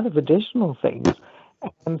a lot of additional things.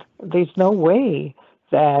 And there's no way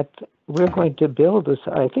that we're going to build this.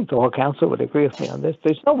 I think the whole council would agree with me on this.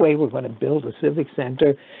 There's no way we're going to build a civic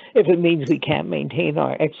center if it means we can't maintain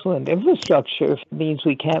our excellent infrastructure, if it means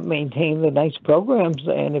we can't maintain the nice programs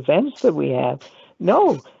and events that we have.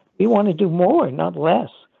 No, we want to do more, not less.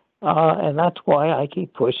 And that's why I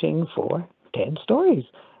keep pushing for 10 stories.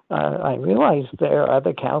 I realize there are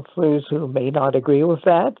other councillors who may not agree with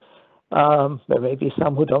that. There may be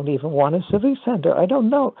some who don't even want a civic center. I don't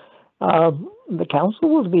know. The council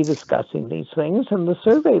will be discussing these things, and the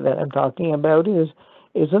survey that I'm talking about is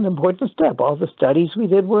an important step. All the studies we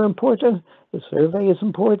did were important. The survey is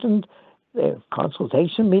important. The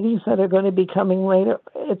consultation meetings that are going to be coming later,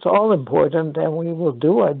 it's all important, and we will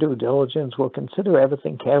do our due diligence. We'll consider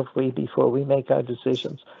everything carefully before we make our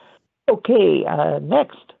decisions. Okay,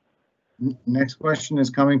 next. Next question is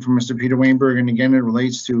coming from Mr. Peter Weinberg, and again, it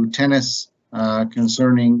relates to tennis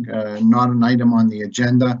concerning not an item on the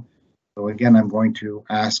agenda. So again, I'm going to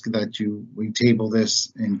ask that we table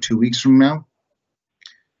this in 2 weeks from now.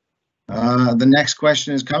 The next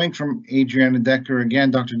question is coming from Adriana Decker.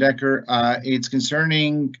 Again, Dr. Decker, it's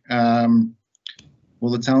concerning,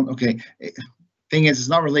 will the town, okay. Thing is, it's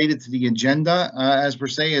not related to the agenda as per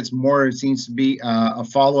se. It's more, it seems to be a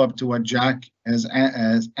follow-up to what Jack has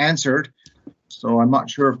answered. So I'm not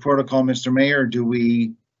sure if protocol, Mr. Mayor, do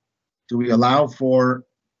we allow for,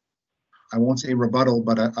 I won't say rebuttal,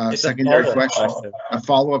 but a secondary question, a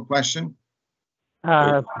follow-up question?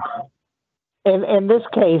 In this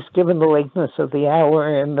case, given the lateness of the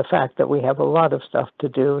hour and the fact that we have a lot of stuff to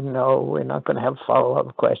do, no, we're not going to have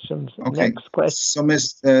follow-up questions. Okay. Next question.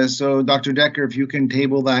 So Dr. Decker, if you can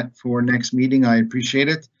table that for next meeting, I appreciate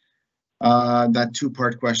it. That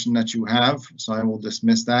two-part question that you have, so I will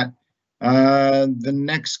dismiss that. The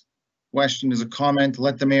next question is a comment.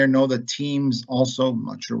 Let the mayor know that Teams also, I'm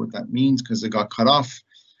not sure what that means because it got cut off.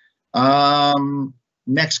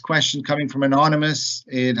 Next question coming from Anonymous.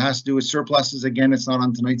 It has to do with surpluses. Again, it's not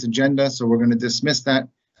on tonight's agenda, so we're going to dismiss that.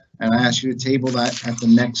 And I ask you to table that at the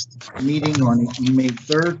next meeting on May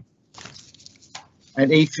 3rd. At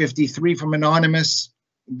 8:53 from Anonymous,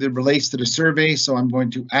 that relates to the survey, so I'm going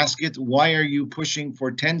to ask it. Why are you pushing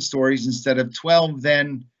for 10 stories instead of 12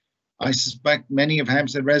 then? I suspect many of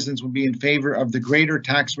Hampstead residents will be in favor of the greater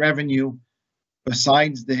tax revenue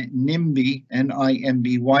besides the NIMBY,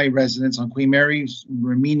 N-I-M-B-Y residents on Queen Mary's,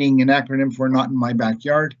 meaning an acronym for not in my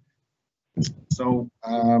backyard. So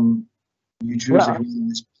you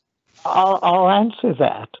choose. Well, I'll answer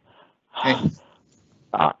that. Okay.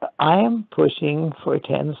 I am pushing for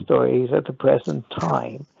 10 stories at the present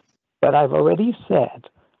time, but I've already said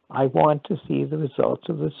I want to see the results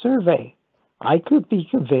of the survey. I could be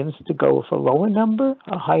convinced to go with a lower number,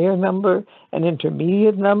 a higher number, an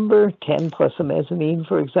intermediate number, 10 plus a mezzanine,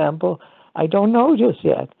 for example. I don't know just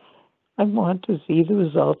yet. I want to see the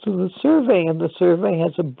results of the survey, and the survey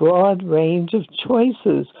has a broad range of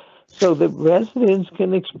choices so that residents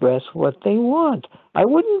can express what they want. I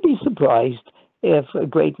wouldn't be surprised if a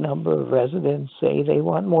great number of residents say they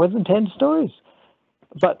want more than 10 stories.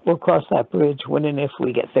 But we'll cross that bridge when and if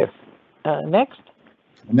we get there. Next.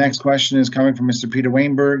 The next question is coming from Mr. Peter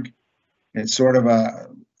Weinberg. It's sort of I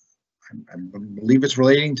believe it's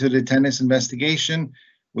relating to the tennis investigation,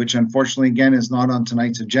 which unfortunately, again, is not on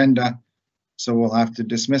tonight's agenda. So we'll have to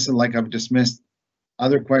dismiss it like I've dismissed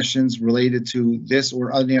other questions related to this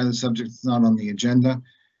or any other subjects not on the agenda.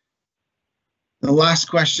 The last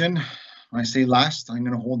question, I say last, I'm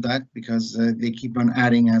going to hold that because they keep on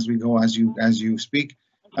adding as we go, as you speak.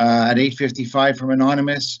 At 8:55 from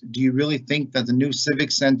Anonymous, do you really think that the new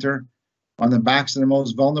Civic Center on the backs of the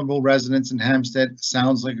most vulnerable residents in Hampstead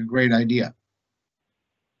sounds like a great idea?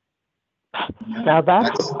 Now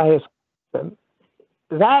that's a biased question.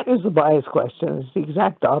 That is a biased question. It's the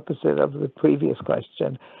exact opposite of the previous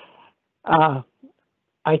question. I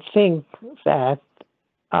think that,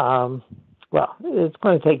 well, it's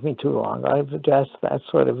going to take me too long. I've addressed that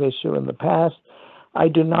sort of issue in the past. I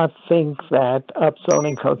do not think that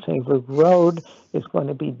upzoning Cote St. Luc Road is going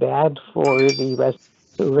to be bad for the residents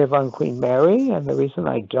who live on Queen Mary, and the reason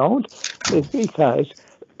I don't is because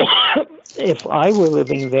if I were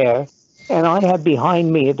living there and I had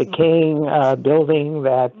behind me a decaying building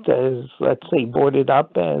that is, let's say, boarded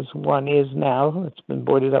up as one is now, it's been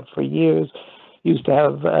boarded up for years, used to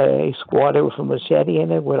have a squatter with a machete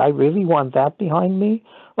in it, would I really want that behind me?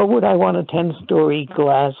 Or would I want a 10-story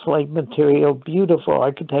glass-like material, beautiful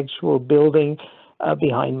architectural building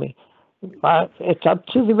behind me? It's up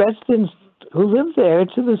to the residents who live there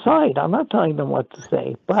to decide. I'm not telling them what to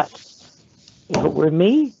say. But if it were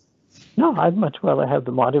me, no, I'd much rather have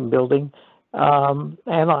the modern building. And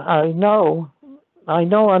I know I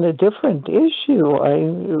know on a different issue,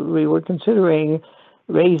 we were considering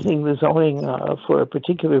raising the zoning for a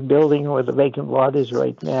particular building where the vacant lot is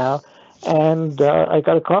right now. And I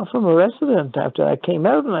got a call from a resident after I came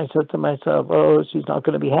out, and I said to myself, oh, she's not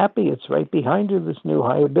going to be happy. It's right behind her, this new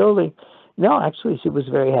higher building. No, actually, she was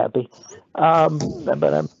very happy.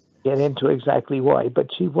 But I'm get into exactly why,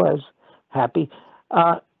 but she was happy.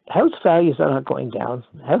 House values are not going down.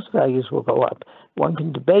 House values will go up. One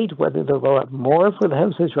can debate whether they'll go up more for the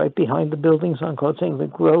houses right behind the buildings on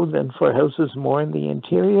Conseil Road than for houses more in the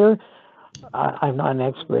interior. I'm not an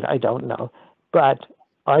expert. I don't know. But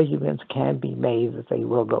arguments can be made that they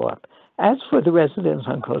will go up. As for the residents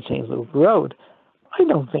on Conseil Road, I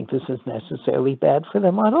don't think this is necessarily bad for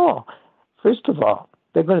them at all. First of all,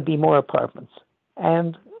 there are going to be more apartments.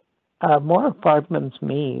 And more apartments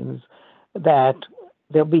means that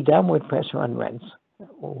there'll be downward pressure on rents.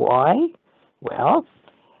 Why? Well,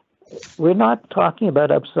 we're not talking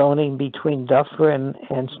about upzoning between Dufferin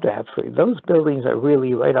and Stratford. Those buildings are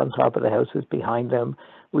really right on top of the houses behind them.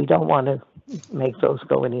 We don't want to make those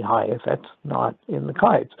go any higher. That's not in the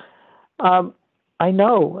cards. I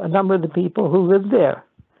know a number of the people who live there,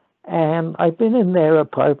 and I've been in their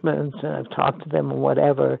apartments and I've talked to them and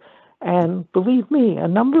whatever. And believe me, a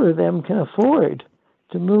number of them can afford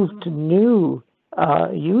to move to new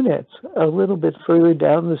units a little bit further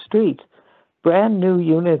down the street. Brand new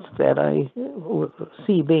units that I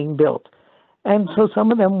see being built. And so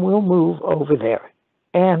some of them will move over there.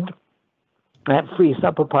 And that frees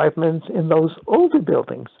up apartments in those older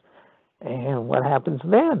buildings. And what happens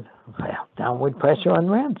then? Well, downward pressure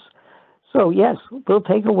on rents. So yes, we'll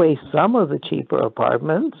take away some of the cheaper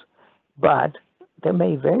apartments, but there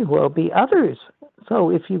may very well be others.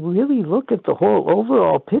 So if you really look at the whole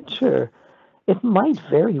overall picture, it might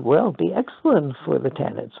very well be excellent for the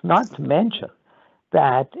tenants, not to mention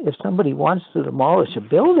that if somebody wants to demolish a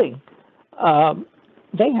building,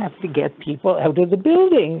 they have to get people out of the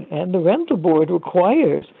building, and the rental board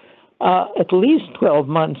requires at least 12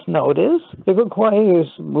 months' notice. It requires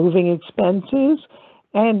moving expenses,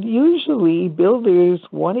 and usually builders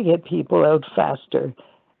want to get people out faster.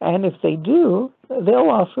 And if they do, they'll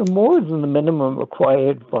offer more than the minimum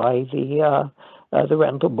required by the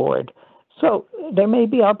rental board. So there may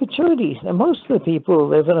be opportunities. And most of the people who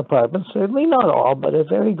live in apartments, certainly not all, but a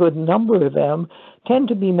very good number of them, tend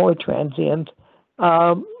to be more transient.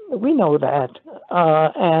 We know that.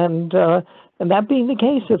 And that being the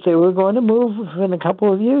case, if they were going to move in a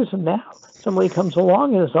couple of years and now somebody comes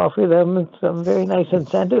along and has offered them some very nice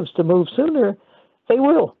incentives to move sooner, they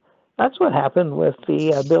will. That's what happened with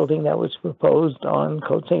the building that was proposed on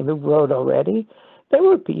Côte Saint-Luc Road already. There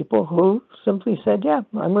were people who simply said, yeah,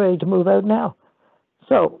 I'm ready to move out now.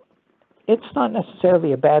 So it's not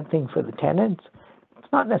necessarily a bad thing for the tenants.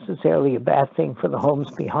 It's not necessarily a bad thing for the homes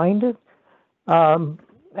behind it. And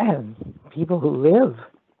people who live,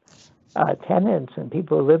 tenants and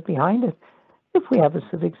people who live behind it, if we have a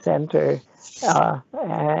civic center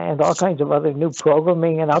and all kinds of other new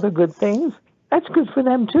programming and other good things, that's good for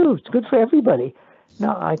them too. It's good for everybody.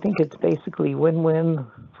 No, I think it's basically win-win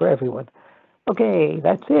for everyone. Okay,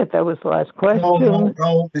 that's it. That was the last question.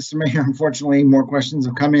 No, Mr. Mayor, unfortunately, more questions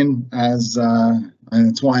have come in as, and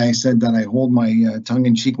that's why I said that I hold my tongue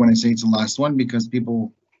in cheek when I say it's the last one, because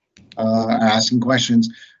people are asking questions.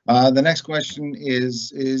 The next question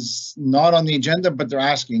is not on the agenda, but they're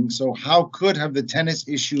asking, so how could have the tennis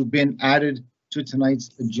issue been added to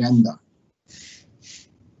tonight's agenda?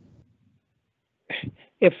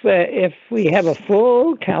 If we have a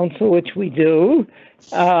full council, which we do,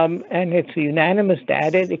 and it's unanimous to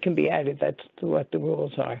add it, it can be added. That's what the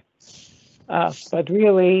rules are. But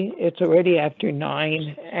really, it's already after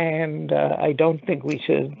 9, and I don't think we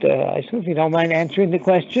should, I certainly don't mind answering the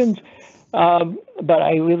questions, but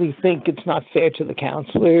I really think it's not fair to the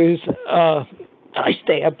councillors. I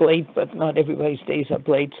stay up late, but not everybody stays up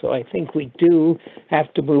late, so I think we do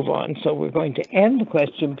have to move on. So we're going to end the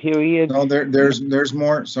question period. No, there's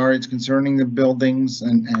more. Sorry, it's concerning the buildings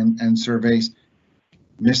and surveys.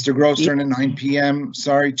 Mr. Grosser at 9 p.m.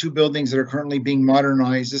 Sorry, 2 buildings that are currently being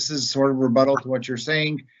modernized. This is sort of rebuttal to what you're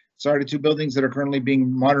saying. Sorry, 2 buildings that are currently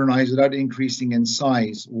being modernized without increasing in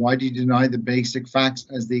size. Why do you deny the basic facts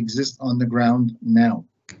as they exist on the ground now?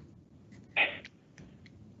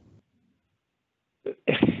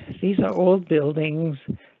 These are old buildings,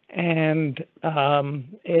 and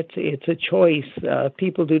it's a choice.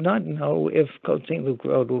 People do not know if Côte Saint-Luc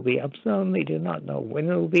Road will be upzoned. They do not know when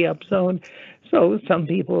it will be upzoned. So some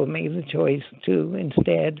people have made the choice to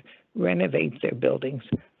instead renovate their buildings.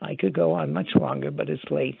 I could go on much longer, but it's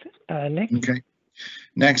late. Next. Okay.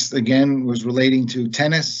 Next, again, was relating to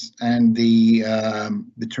tennis and the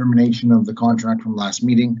termination of the contract from last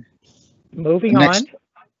meeting. Moving on.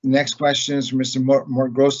 Next question is from Mr.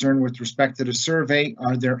 Mort Grostern with respect to the survey.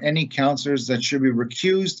 Are there any councillors that should be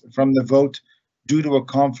recused from the vote due to a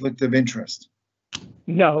conflict of interest?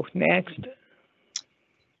 No. Next.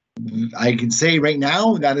 I can say right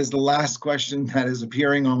now that is the last question that is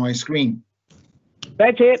appearing on my screen.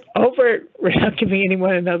 That's it. Over. We're not giving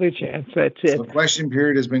anyone another chance. That's it. So the question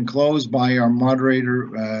period has been closed by our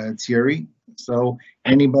moderator, Thierry. So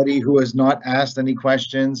anybody who has not asked any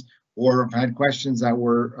questions or have had questions that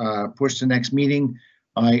were pushed to next meeting,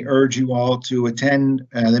 I urge you all to attend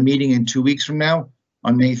the meeting in 2 weeks from now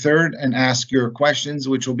on May 3rd and ask your questions,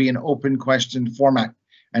 which will be an open question format.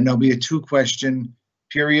 And there'll be a 2-question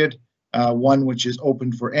period, one which is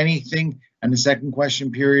open for anything, and the second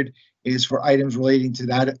question period is for items relating to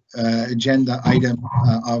that agenda item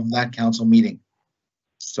of that council meeting.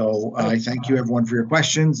 So I thank you everyone for your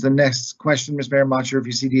questions. The next question, Ms. Mayor, I'm not sure if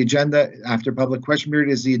you see the agenda after public question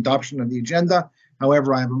period, is the adoption of the agenda.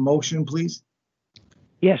 However, I have a motion, please.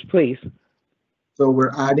 Yes, please. So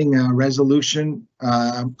we're adding a resolution.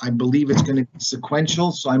 I believe it's going to be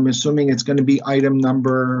sequential, so I'm assuming it's going to be item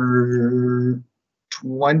number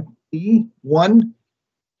 21.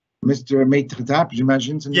 Mr. Maitretap,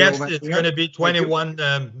 j'imagine. Yes, it's going to be 21,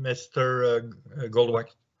 Mr. Goldwax.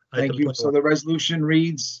 Thank you. So the resolution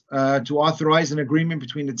reads to authorize an agreement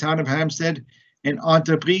between the town of Hampstead and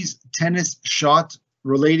Entreprise Tennis Shot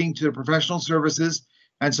relating to the professional services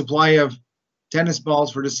and supply of tennis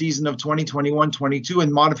balls for the season of 2021-22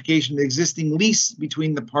 and modification of the existing lease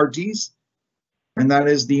between the parties. And that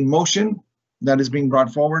is the motion that is being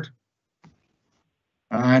brought forward.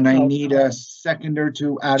 And I need a seconder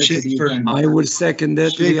to add it to the agenda. I will second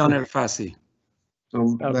it, Leon Fassi.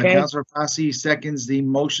 So the Councillor Fassi seconds the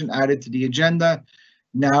motion added to the agenda.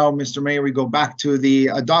 Now, Mr. Mayor, we go back to the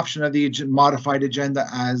adoption of the modified agenda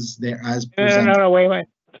as presented. No, wait.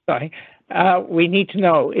 Sorry. We need to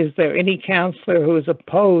know, is there any councillor who is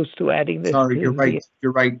opposed to adding this? Sorry, you're right.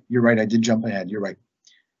 I did jump ahead. You're right.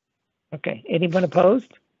 Okay. Anyone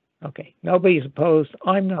opposed? Okay. Nobody's opposed.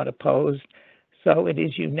 I'm not opposed. So it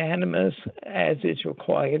is unanimous as is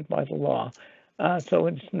required by the law. So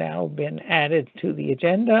it's now been added to the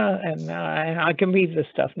agenda, and I can read this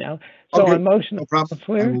stuff now. So okay. on motion, no problem.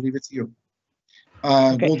 I will leave it to you.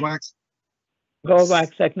 Okay.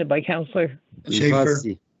 Goldwax, seconded by Councillor Schaefer.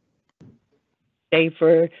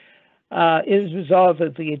 Schaefer. It is resolved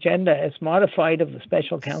that the agenda as modified of the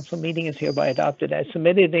special council meeting is hereby adopted as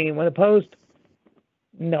submitted. Anyone opposed?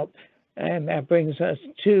 No. And that brings us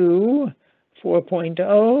to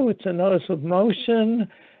 4.0. It's a notice of motion.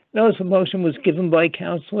 Notice of motion was given by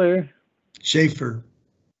Councillor Schaefer.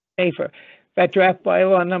 That draft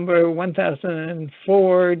bylaw number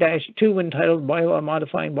 1004-2 entitled Bylaw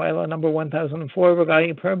Modifying Bylaw number 1004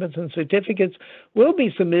 regarding permits and certificates will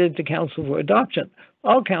be submitted to council for adoption.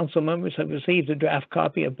 All council members have received a draft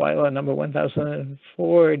copy of bylaw number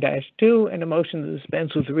 1004-2 and a motion to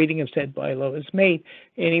dispense with the reading of said bylaw is made.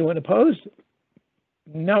 Anyone opposed?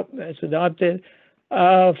 Nope, that's adopted.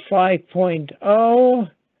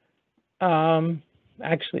 5.0.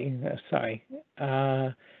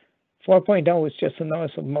 4.0 is just a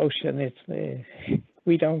notice of motion.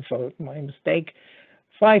 We don't vote, my mistake.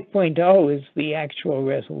 5.0 is the actual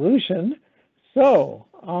resolution. So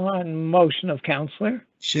on motion of Councillor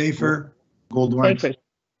Schaefer. Goldwax.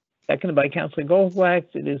 Seconded by Councillor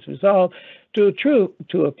Goldwax, it is resolved to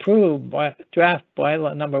approve draft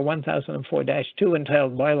bylaw number 1004-2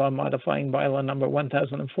 entitled Bylaw Modifying Bylaw number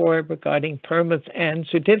 1004 regarding permits and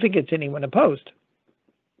certificates. Anyone opposed?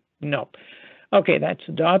 No. Okay, that's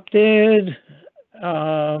adopted.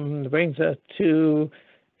 Brings us to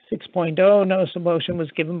 6.0. Notice of motion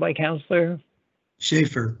was given by Councillor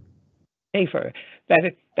Schaefer.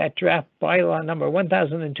 That draft bylaw number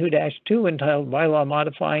 1002-2 entitled Bylaw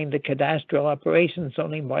Modifying the Cadastral Operations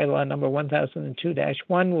Zoning Bylaw number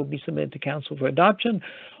 1002-1 will be submitted to council for adoption.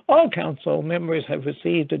 All council members have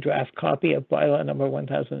received a draft copy of bylaw number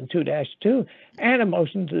 1002-2 and a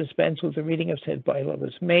motion to dispense with the reading of said bylaw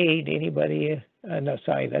was made. Anybody? No,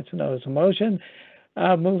 sorry, that's a notice of motion.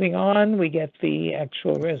 Moving on, we get the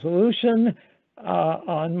actual resolution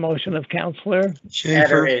on motion of Councillor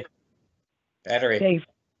Schaefer. Edery.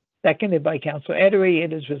 Seconded by Councillor Edery.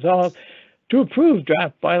 It is resolved to approve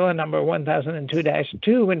draft bylaw number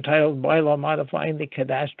 1002-2 entitled Bylaw Modifying the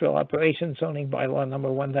Cadastral Operations Zoning Bylaw number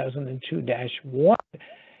 1002-1.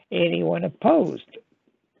 Anyone opposed?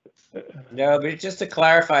 No, but just to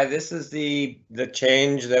clarify, this is the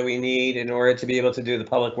change that we need in order to be able to do the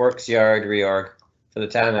public works yard reorg for the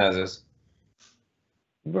townhouses.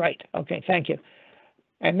 Right, okay, thank you.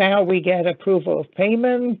 And now we get approval of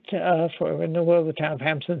payment for renewal of the Town of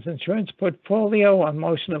Hampton's insurance portfolio on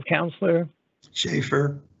motion of Councillor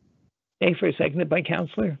Schaefer. Schaefer, seconded by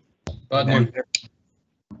Councillor Budnick.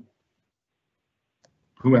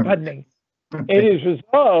 Whoever. Budnick. It is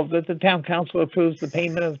resolved that the Town Council approves the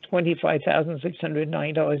payment of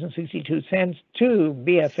 $25,609.62 to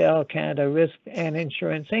BFL Canada Risk and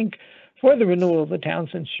Insurance, Inc. for the renewal of the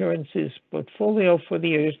town's insurances portfolio for the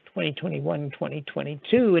years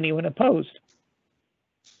 2021-2022. Anyone opposed?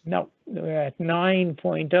 No. We're at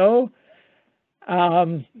 9.0.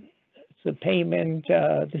 It's the payment.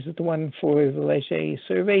 This is the one for the Leger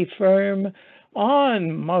survey firm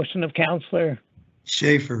on motion of Councillor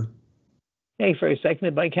Schaefer. Schaefer,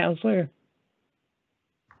 seconded by Councillor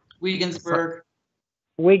Wiegensberg.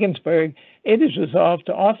 Wiegensberg. It is resolved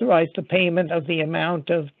to authorize the payment of the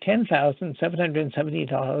amount of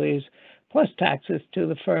 $10,770 plus taxes to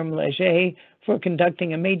the firm Leger for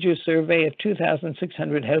conducting a major survey of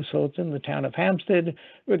 2,600 households in the town of Hampstead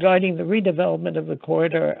regarding the redevelopment of the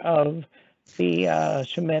corridor of the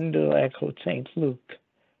Chemin de la Côte Saint-Luc.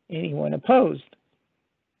 Anyone opposed?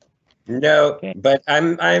 No, Okay. but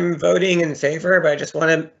I'm voting in favor, but I just want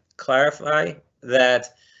to clarify that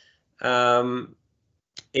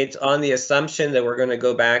it's on the assumption that we're going to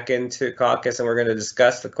go back into caucus and we're going to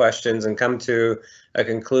discuss the questions and come to a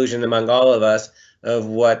conclusion among all of us of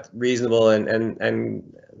what reasonable and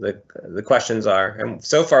the questions are. And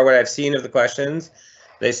so far, what I've seen of the questions,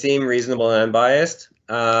 they seem reasonable and unbiased,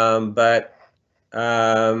 but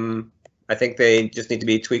I think they just need to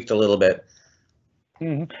be tweaked a little bit.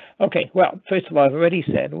 Mm-hmm. Okay, well, first of all, I've already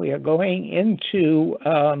said we are going into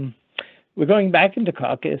we're going back into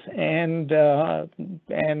caucus, and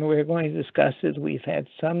we're going to discuss it. We've had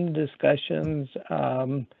some discussions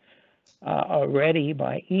already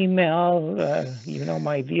by email. You know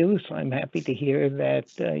my views, so I'm happy to hear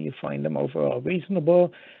that you find them overall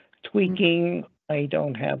reasonable. Tweaking, I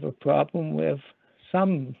don't have a problem with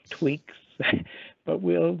some tweaks, but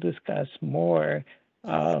we'll discuss more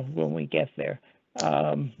when we get there.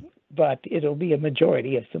 But it'll be a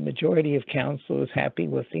majority. If the majority of council is happy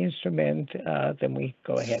with the instrument, then we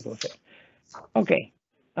go ahead with it. Okay,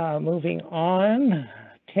 moving on,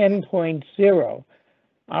 10.0.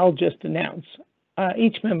 I'll just announce.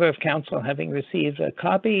 Each member of council having received a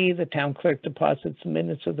copy, the town clerk deposits the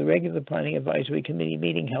minutes of the regular planning advisory committee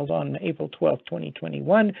meeting held on April 12,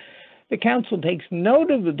 2021. The council takes note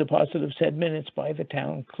of the deposit of said minutes by the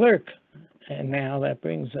town clerk. And now that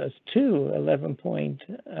brings us to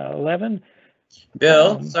 11.11.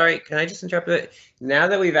 Bill, sorry, can I just interrupt it? Now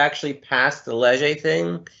that we've actually passed the Leger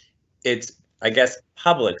thing, it's, I guess,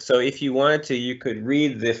 public. So if you wanted to, you could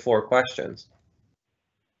read the 4 questions.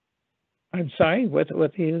 I'm sorry, what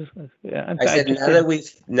is? I'm I sorry, said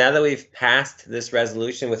now that we've passed this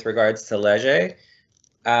resolution with regards to Leger,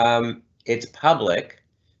 it's public.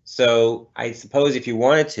 So I suppose if you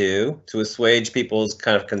wanted to assuage people's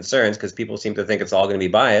kind of concerns, because people seem to think it's all going to be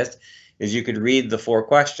biased, is you could read the 4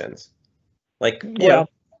 questions. Like, you know,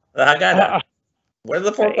 I got that. What are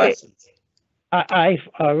the 4 questions? I've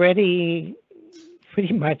already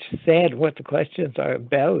pretty much said what the questions are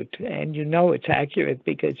about, and you know it's accurate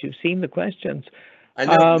because you've seen the questions. I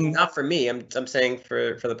know, not for me. I'm saying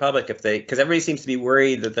for the public, if they, because everybody seems to be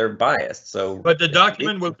worried that they're biased. So, But the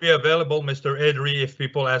document will be available, Mr. Edry, if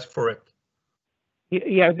people ask for it.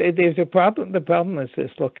 Yeah, there's a problem. The problem is this.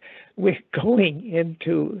 Look, we're going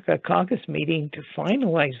into a caucus meeting to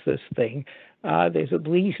finalize this thing. There's at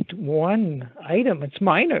least one item. It's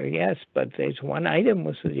minor, yes, but there's one item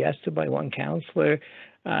was suggested by one councillor,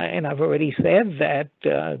 and I've already said that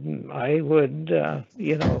I would,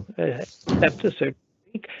 accept a certain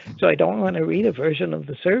week. So I don't want to read a version of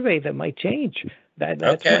the survey that might change. That's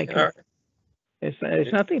okay, my. right.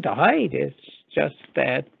 There's nothing to hide. It's just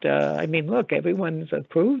that, I mean, look, everyone's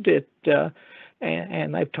approved it,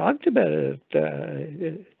 and I've talked about it.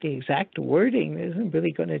 The exact wording isn't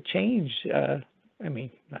really going to change. I mean,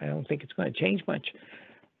 I don't think it's going to change much.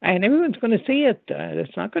 And everyone's going to see it.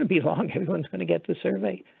 It's not going to be long. Everyone's going to get the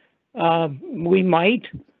survey. We might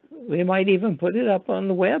even put it up on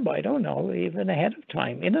the web. I don't know, even ahead of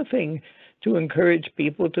time. Anything to encourage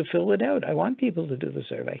people to fill it out. I want people to do the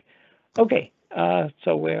survey. Okay.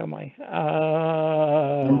 So where am I?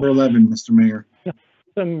 Number 11, Mr. Mayor.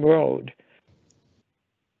 Some road.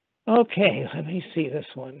 Okay, let me see this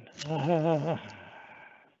one.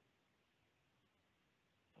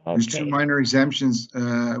 There's 2 Okay. minor exemptions.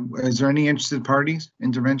 Is there any interested parties?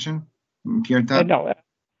 Intervention? Pierre? No,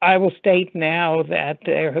 I will state now that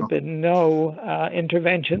there have been no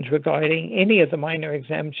interventions regarding any of the minor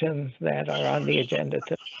exemptions that are on the agenda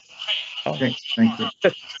today. Okay, thank you.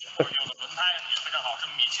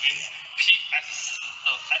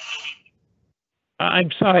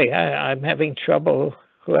 I'm sorry, I'm having trouble.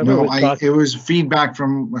 Whoever No, was talking. it was feedback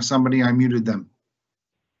from somebody. I muted them.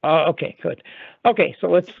 Oh, okay, good. Okay, so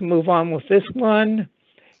let's move on with this one.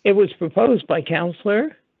 It was proposed by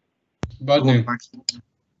Councillor Budning.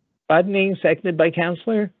 Budning, seconded by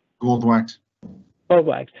Councillor Goldwax.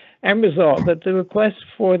 Goldwax, and resolved that the request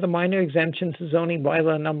for the minor exemption to zoning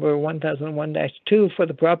bylaw number 1001-2 for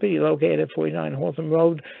the property located at 49 Holtham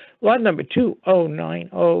Road, lot number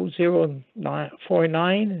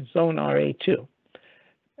 20900949, zone RA2.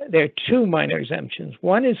 There are two minor exemptions.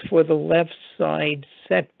 One is for the left side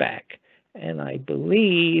setback, and I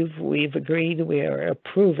believe we've agreed we are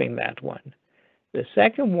approving that one. The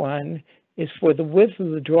second one is for the width of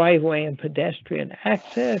the driveway and pedestrian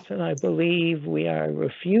access, and I believe we are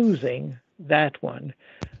refusing that one.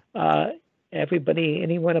 Everybody,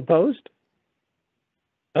 anyone opposed?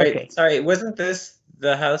 Wait, Okay. sorry, wasn't this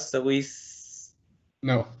the house that we?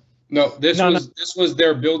 No, this was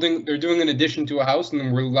their building. They're doing an addition to a house, and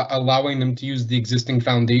then we're allowing them to use the existing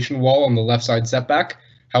foundation wall on the left side setback.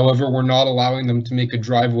 However, we're not allowing them to make a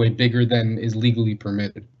driveway bigger than is legally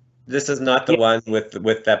permitted. This is not the one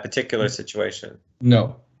with that particular situation.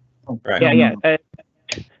 No. Right. Yeah.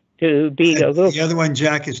 To be a little. The other one,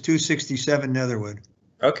 Jack, is 267 Netherwood.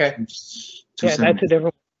 Okay. Yeah, that's a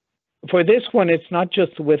different. For this one, it's not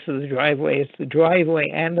just the width of the driveway, it's the driveway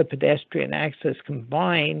and the pedestrian access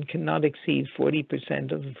combined cannot exceed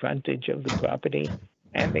 40% of the frontage of the property,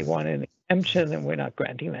 and they want an exemption, and we're not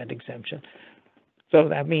granting that exemption. So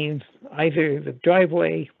that means either the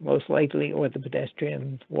driveway, most likely, or the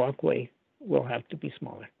pedestrian walkway will have to be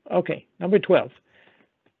smaller. Okay, number 12.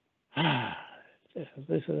 This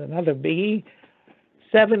is another biggie.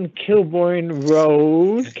 7 Kilbourne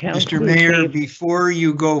Road. Mr. Mayor, before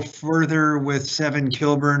you go further with 7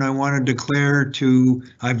 Kilbourne, I want to declare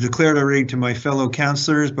I've declared already to my fellow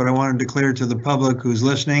councillors, but I want to declare to the public who's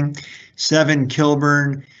listening, 7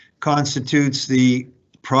 Kilbourne constitutes the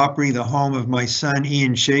property, the home of my son,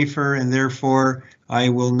 Ian Schaefer, and therefore I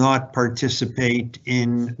will not participate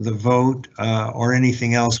in the vote or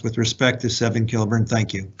anything else with respect to 7 Kilbourne.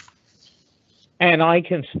 Thank you. And I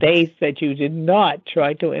can state that you did not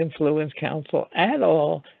try to influence council at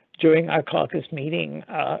all during our caucus meeting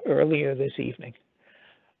earlier this evening.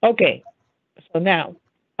 Okay, so now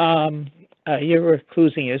you're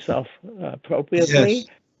recusing yourself appropriately. Yes.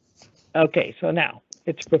 Okay, so now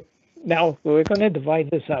we're going to divide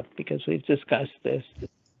this up because we've discussed this.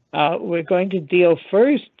 We're going to deal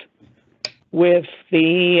first with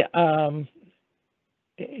the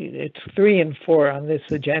it's 3 and 4 on this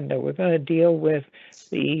agenda. We're going to deal with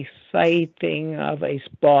the siting of a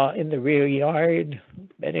spa in the rear yard,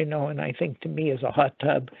 better known, I think, to me as a hot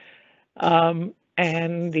tub,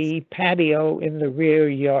 and the patio in the rear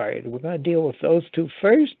yard. We're going to deal with those two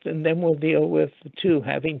first, and then we'll deal with the two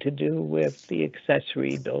having to do with the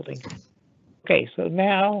accessory building. Okay, so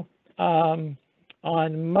now on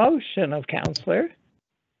motion of Councillor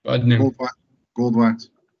Goldwax.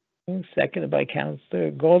 Seconded by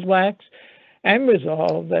Councillor Goldwax, and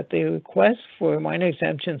resolved that the request for minor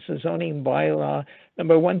exemptions to zoning bylaw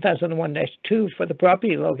number 1001-2 for the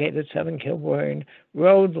property located at 7 Kilbourne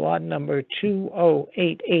Road, lot number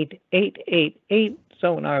 2088888,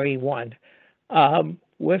 zone RE1,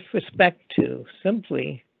 with respect to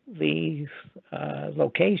simply the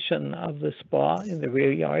location of the spa in the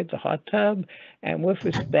rear yard, the hot tub, and with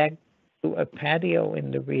respect to a patio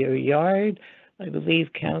in the rear yard, I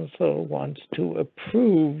believe council wants to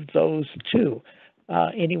approve those two.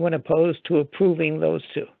 Anyone opposed to approving those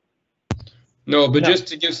two? No, but just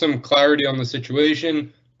to give some clarity on the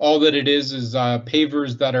situation, all that it is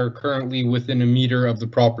pavers that are currently within a meter of the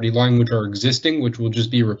property line, which are existing, which will just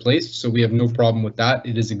be replaced. So we have no problem with that.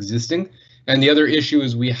 It is existing. And the other issue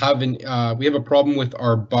is we have a problem with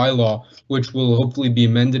our bylaw, which will hopefully be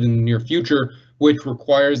amended in the near future, which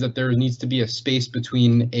requires that there needs to be a space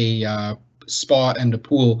between a spa and a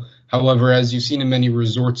pool. However, as you've seen in many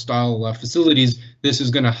resort style facilities, this is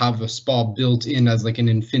going to have a spa built in as like an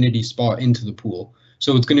infinity spa into the pool.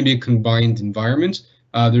 So it's going to be a combined environment.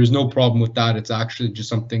 There's no problem with that. It's actually just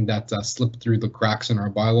something that slipped through the cracks in our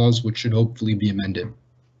bylaws, which should hopefully be amended.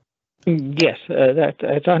 Yes, that's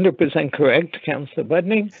 100% correct, Councillor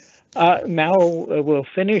Budning. Now we'll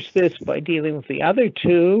finish this by dealing with the other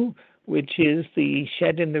two, which is the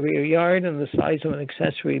shed in the rear yard and the size of an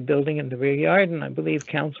accessory building in the rear yard. And I believe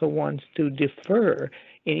council wants to defer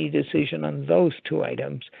any decision on those two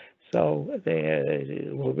items. So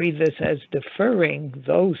we'll read this as deferring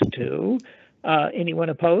those two. Anyone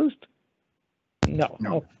opposed? No.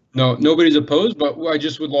 No. No, nobody's opposed, but I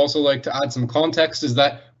just would also like to add some context is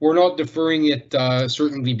that we're not deferring it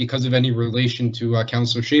certainly because of any relation to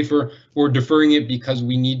Councillor Schaefer. We're deferring it because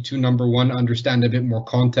we need to, number one, understand a bit more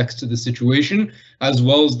context to the situation, as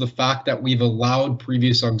well as the fact that we've allowed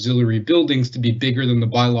previous auxiliary buildings to be bigger than the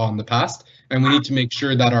bylaw in the past, and we need to make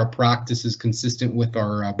sure that our practice is consistent with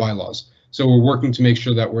our bylaws. So we're working to make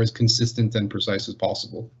sure that we're as consistent and precise as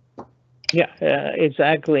possible. Yeah,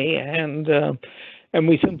 exactly. And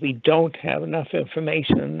we simply don't have enough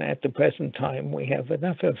information at the present time. We have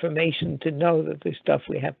enough information to know that there's stuff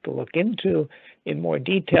we have to look into in more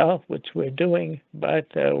detail, which we're doing, but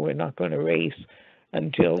we're not going to race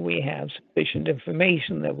until we have sufficient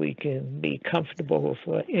information that we can be comfortable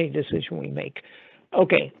with any decision we make.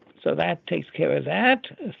 Okay, so that takes care of that.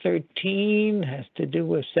 13 has to do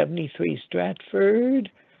with 73 Stratford.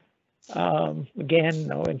 Again,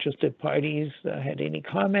 no interested parties had any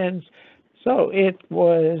comments. So it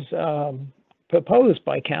was proposed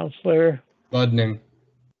by Councillor Budning,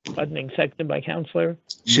 seconded by Councillor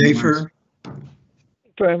Schaefer.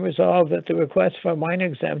 And resolved that the request for minor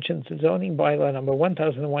exemption to zoning bylaw number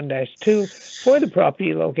 1001-2 for the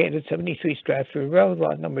property located 73 Stratford Road,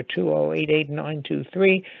 lot number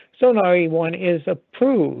 2088923, zone RE1 is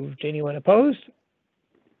approved. Anyone opposed?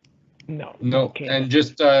 No. No, Okay. and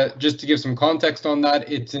just to give some context on that,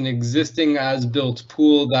 it's an existing as-built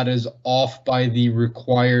pool that is off by the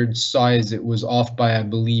required size. It was off by, I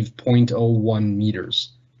believe, 0.01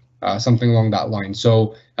 meters, something along that line.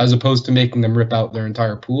 So as opposed to making them rip out their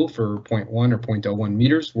entire pool for 0.1 or 0.01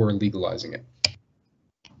 meters, we're legalizing it.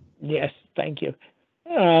 Yes, thank you.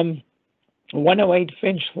 108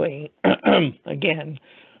 Finchley, again,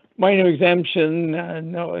 minor exemption,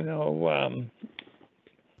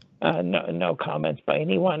 no comments by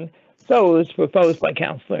anyone. So it was proposed by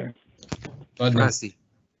Councillor Massey.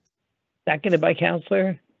 Seconded by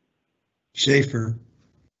Councillor Schaefer.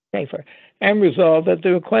 And resolved that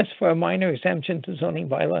the request for a minor exemption to zoning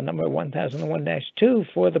bylaw number 1001-2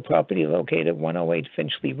 for the property located 108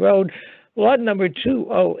 Finchley Road, lot number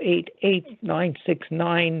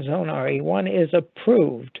 2088969, zone RE1 is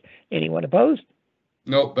approved. Anyone opposed?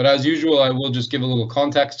 No, but as usual, I will just give a little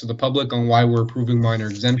context to the public on why we're approving minor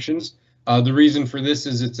exemptions. The reason for this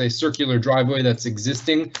is it's a circular driveway that's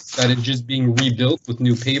existing that is just being rebuilt with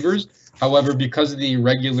new pavers. However, because of the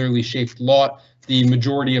irregularly shaped lot, the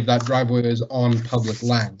majority of that driveway is on public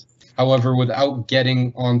land. However, without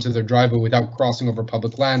getting onto their driveway, without crossing over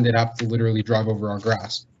public land, they'd have to literally drive over our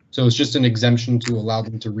grass. So it's just an exemption to allow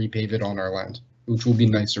them to repave it on our land, which will be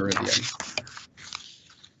nicer at the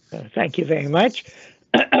end. Thank you very much.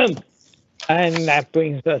 And that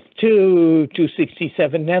brings us to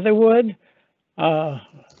 267 Netherwood. I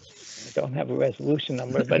don't have a resolution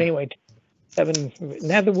number, but anyway, 7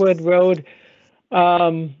 Netherwood Road.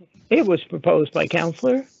 It was proposed by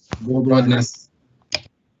Councillor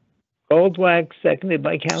Goldwax, seconded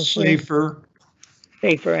by Councillor Schaefer,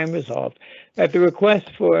 and resolved that the request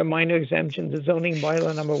for a minor exemption to zoning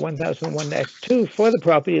bylaw number 1001-2 for the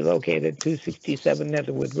property located 267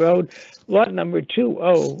 Netherwood Road, lot number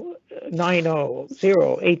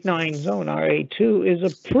 2090089, zone RA2 is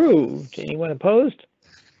approved. Anyone opposed?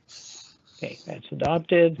 Okay, that's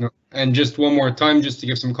adopted. No. And just one more time, just to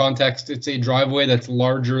give some context, it's a driveway that's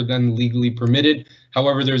larger than legally permitted.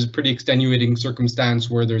 However, there's a pretty extenuating circumstance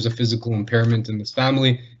where there's a physical impairment in this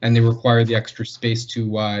family and they require the extra space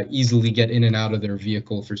to easily get in and out of their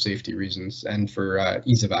vehicle for safety reasons and for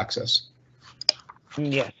ease of access.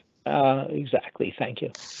 Yes, exactly. Thank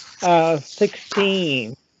you.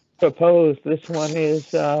 16 proposed. This one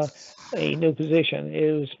is a new position.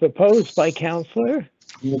 It was proposed by Councillor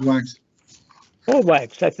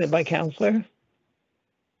Goldwax, seconded by Councillor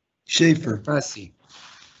Schaefer. Massey.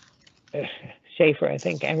 Schaefer, I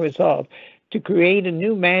think, and resolved to create a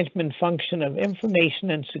new management function of Information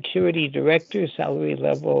and Security Director, salary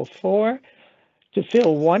level 4, to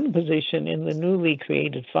fill one position in the newly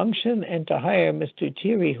created function and to hire Mr.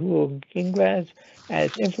 Thierry Houle-Gingras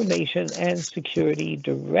as Information and Security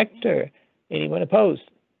Director. Anyone opposed?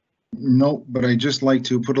 No, but I just like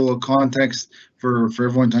to put a little context for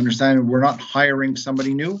everyone to understand. We're not hiring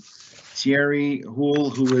somebody new. Thierry Houle,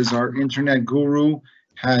 who is our internet guru,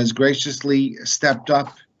 has graciously stepped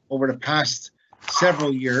up over the past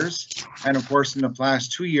several years, and of course in the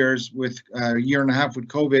past 2 years with a year and a half with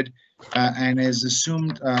COVID, and has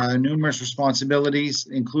assumed numerous responsibilities,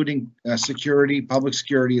 including security, public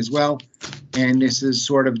security as well. And this is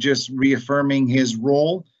sort of just reaffirming his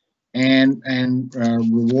role and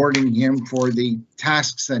rewarding him for the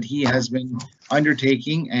tasks that he has been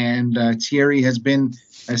undertaking. And Thierry has been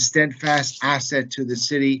a steadfast asset to the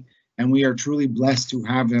city, and we are truly blessed to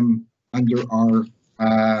have him under our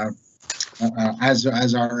as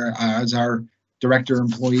our director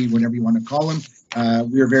employee, whatever you want to call him.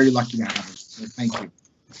 We are very lucky to have him. So thank you.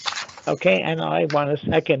 Okay, and I want to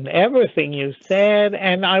second everything you said,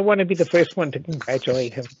 and I want to be the first one to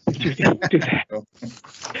congratulate him. If you didn't do that.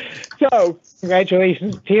 So,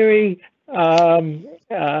 congratulations, Thierry.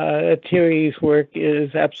 Thierry's work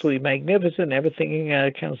is absolutely magnificent. Everything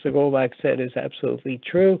Councillor Goldbach said is absolutely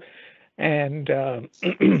true, and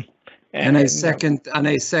and I second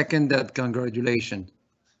that congratulation.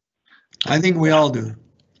 I think we all do.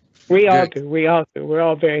 We all do. We all do. We're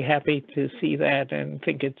all very happy to see that and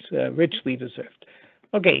think it's richly deserved.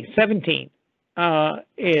 Okay, 17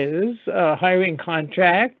 is a hiring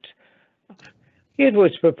contract. It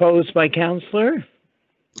was proposed by Councillor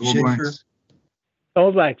Schaefer.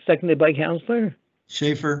 Goldbach, seconded by Councillor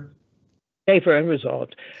Schaefer. Schaefer, and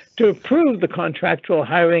resolved to approve the contractual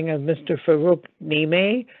hiring of Mr. Farouk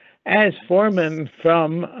Nime as foreman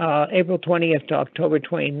from April 20th to October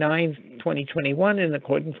 29th, 2021, in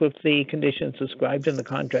accordance with the conditions described in the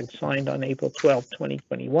contract signed on April 12th,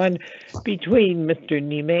 2021, between Mr.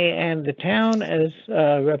 Nime and the town, as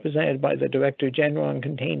represented by the Director General and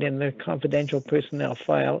contained in the confidential personnel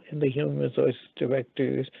file in the Human Resources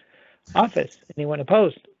Director's office. Anyone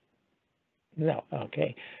opposed? No.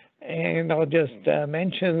 Okay. And I'll just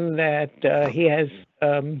mention that he has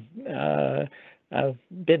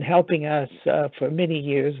been helping us for many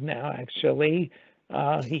years now, actually.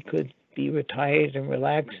 He could be retired and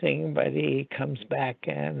relaxing, but he comes back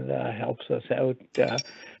and helps us out and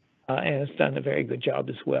has done a very good job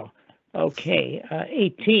as well. Okay,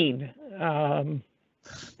 18.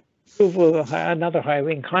 Approval of another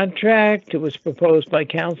hiring contract. It was proposed by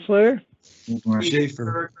Councillor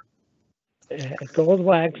Schaefer.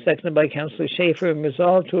 Goldbach, seconded by Councillor Schaefer, and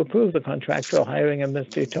resolved to approve the contractual hiring of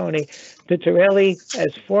Mr. Tony Pizzarelli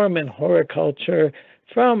as foreman horticulture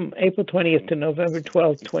from April 20th to November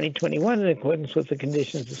 12th, 2021, in accordance with the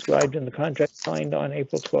conditions described in the contract signed on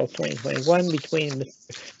April 12th, 2021, between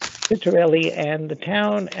Mr. Pizzarelli and the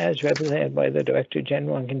town, as represented by the Director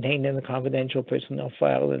General and contained in the confidential personnel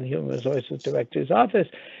file in the Human Resources Director's office.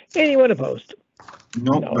 Anyone opposed?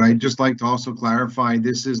 No, but I'd just like to also clarify,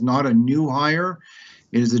 this is not a new hire.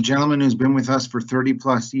 It is a gentleman who's been with us for 30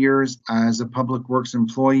 plus years as a public works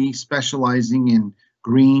employee, specializing in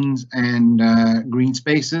greens and green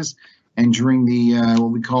spaces. And during the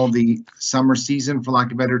what we call the summer season, for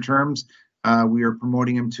lack of better terms, we are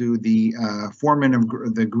promoting him to the foreman of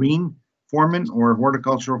the green foreman or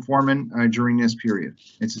horticultural foreman during this period.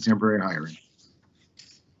 It's a temporary hiring.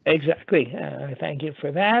 Exactly. Thank you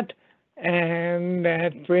for that. And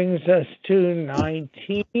that brings us to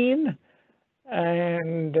 19.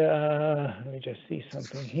 And let me just see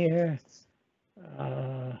something here.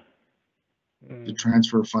 The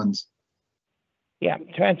transfer of funds. Yeah,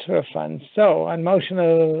 transfer of funds. So on motion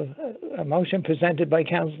of a motion presented by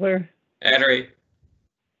Councillor Edery.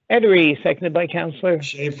 Seconded by Councillor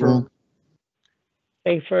Schaefer.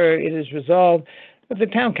 Schaefer, it is resolved that the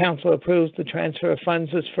Town Council approves the transfer of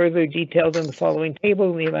funds as further detailed in the following table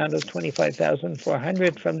in the amount of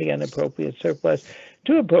 $25,400 from the unappropriate surplus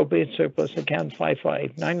to appropriate surplus account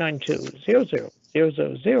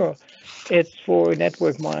 559920000. It's for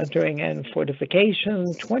network monitoring and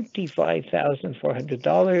fortification,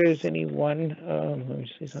 $25,400. Anyone? Let me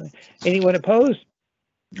see something. Anyone opposed?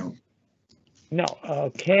 No. No.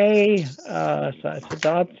 Okay. So that's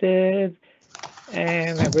adopted.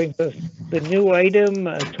 And that brings us the new item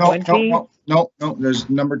 20. No. There's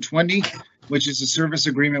number 20, which is a service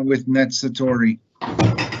agreement with Netsatori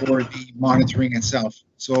for the monitoring itself.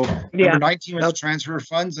 So number 19 was the transfer of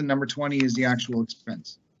funds, and number 20 is the actual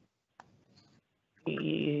expense.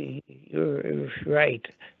 You're right.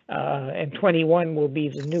 And 21 will be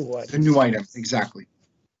the new one. The new item, exactly.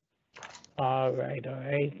 All right.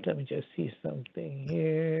 Let me just see something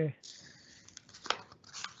here.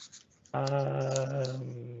 Do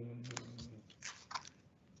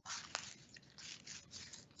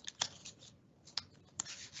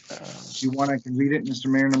you want I can read it, Mr.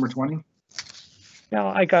 Mayor, number 20? No,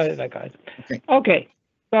 I got it. Okay.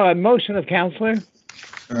 So a motion of Councillor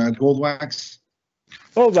Goldbach,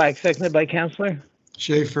 seconded by Councillor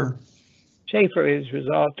Schaefer. Schaefer, is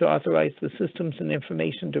resolved to authorize the Systems and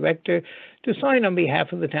Information Director to sign on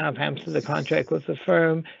behalf of the Town of Hampstead the contract with the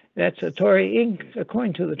firm Netsatori Inc.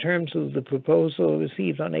 according to the terms of the proposal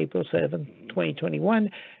received on April 7,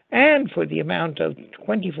 2021, and for the amount of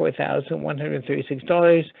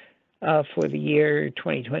 $24,136 for the year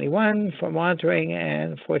 2021 for monitoring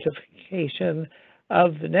and fortification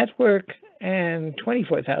of the network, and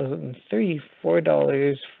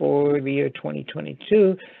 $24,034 for the year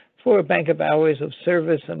 2022 for bank of hours of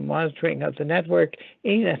service and monitoring of the network.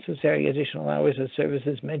 Any necessary additional hours of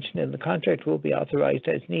services mentioned in the contract will be authorized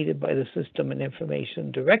as needed by the System and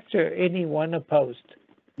Information Director. Anyone opposed?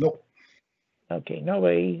 Nope. Okay,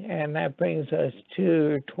 nobody, and that brings us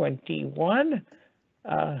to 21,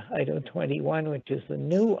 item 21, which is the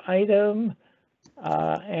new item.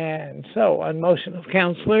 And so on motion of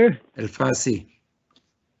Councillor Alfasi.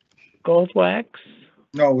 Goldwax,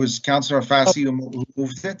 No, it was Councillor Fassi who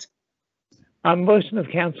moved it. on motion of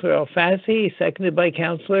Councillor Alfasi, seconded by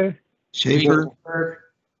Councillor Schaefer.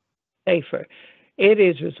 Schaefer. It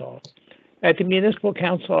is resolved that the Municipal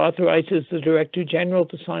Council authorizes the Director General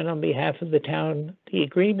to sign on behalf of the town the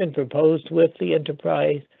agreement proposed with the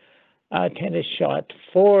Enterprise Tennis Shot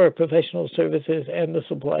for professional services and the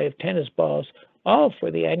supply of tennis balls, all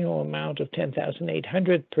for the annual amount of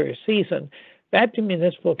 $10,800 per season. That the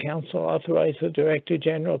Municipal Council authorize the Director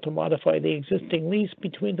General to modify the existing lease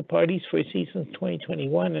between the parties for seasons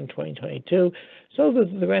 2021 and 2022, so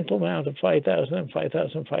that the rental amount of $5,000 and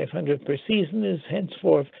 $5,500 per season is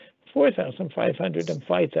henceforth $4,500 and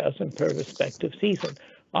 $5,000 per respective season.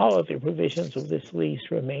 All other provisions of this lease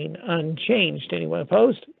remain unchanged. Anyone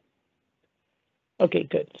opposed? Okay,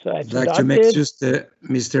 good. So that's I'd like to make just,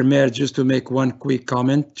 Mr. Mayor, just to make one quick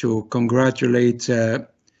comment to congratulate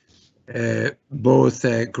both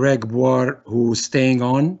Greg Boer, who's staying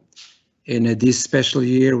on in this special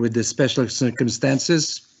year with the special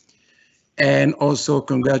circumstances, and also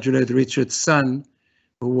congratulate Richard's son,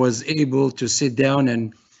 who was able to sit down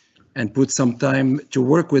and put some time to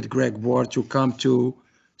work with Greg Boer to come to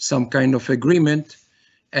some kind of agreement.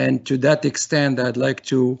 And to that extent, I'd like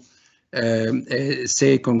to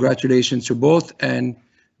say congratulations to both and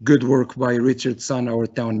good work by Richard's son, our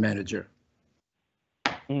town manager.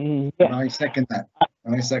 Yeah. I second that.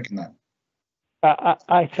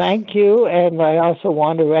 I thank you, and I also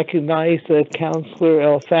want to recognize that Councillor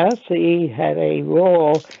Alfasi had a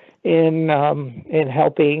role in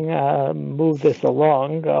helping move this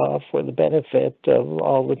along for the benefit of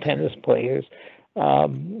all the tennis players. I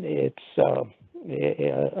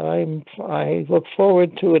look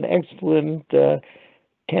forward to an excellent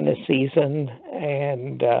tennis season,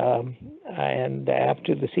 and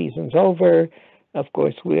after the season's over, of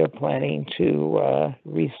course, we are planning to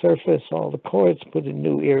resurface all the courts, put in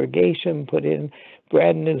new irrigation, put in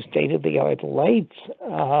brand new state-of-the-art lights.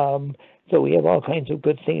 So we have all kinds of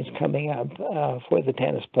good things coming up for the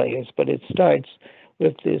tennis players. But it starts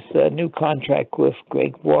with this new contract with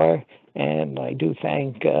Greg Boer, and I do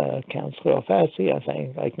thank Councillor Alfasi.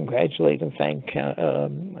 I congratulate and thank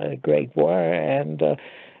Greg Boer, and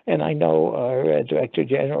I know our Director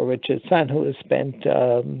General, Richard Son, who has spent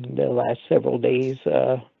the last several days,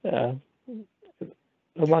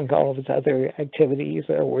 among all of his other activities,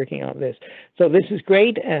 working on this. So this is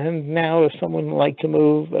great. And now if someone would like to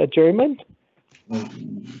move adjournment.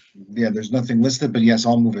 Yeah, there's nothing listed, but yes,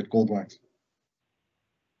 I'll move it. Goldwax.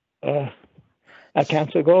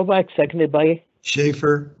 Councillor Goldbach, seconded by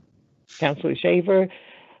Schaefer. Councillor Schaefer,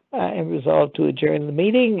 and resolved to adjourn the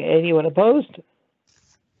meeting. Anyone opposed?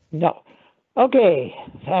 No. Okay,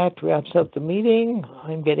 that wraps up the meeting.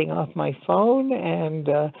 I'm getting off my phone, and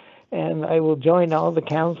I will join all the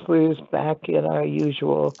councillors back in our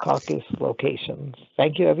usual caucus locations.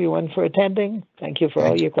 Thank you, everyone, for attending. Thank you for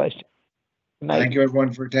all your questions. Good night. Thank you,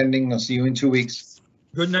 everyone, for attending. I'll see you in 2 weeks.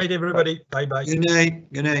 Good night, everybody. Bye-bye. Good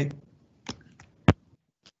night. Good night.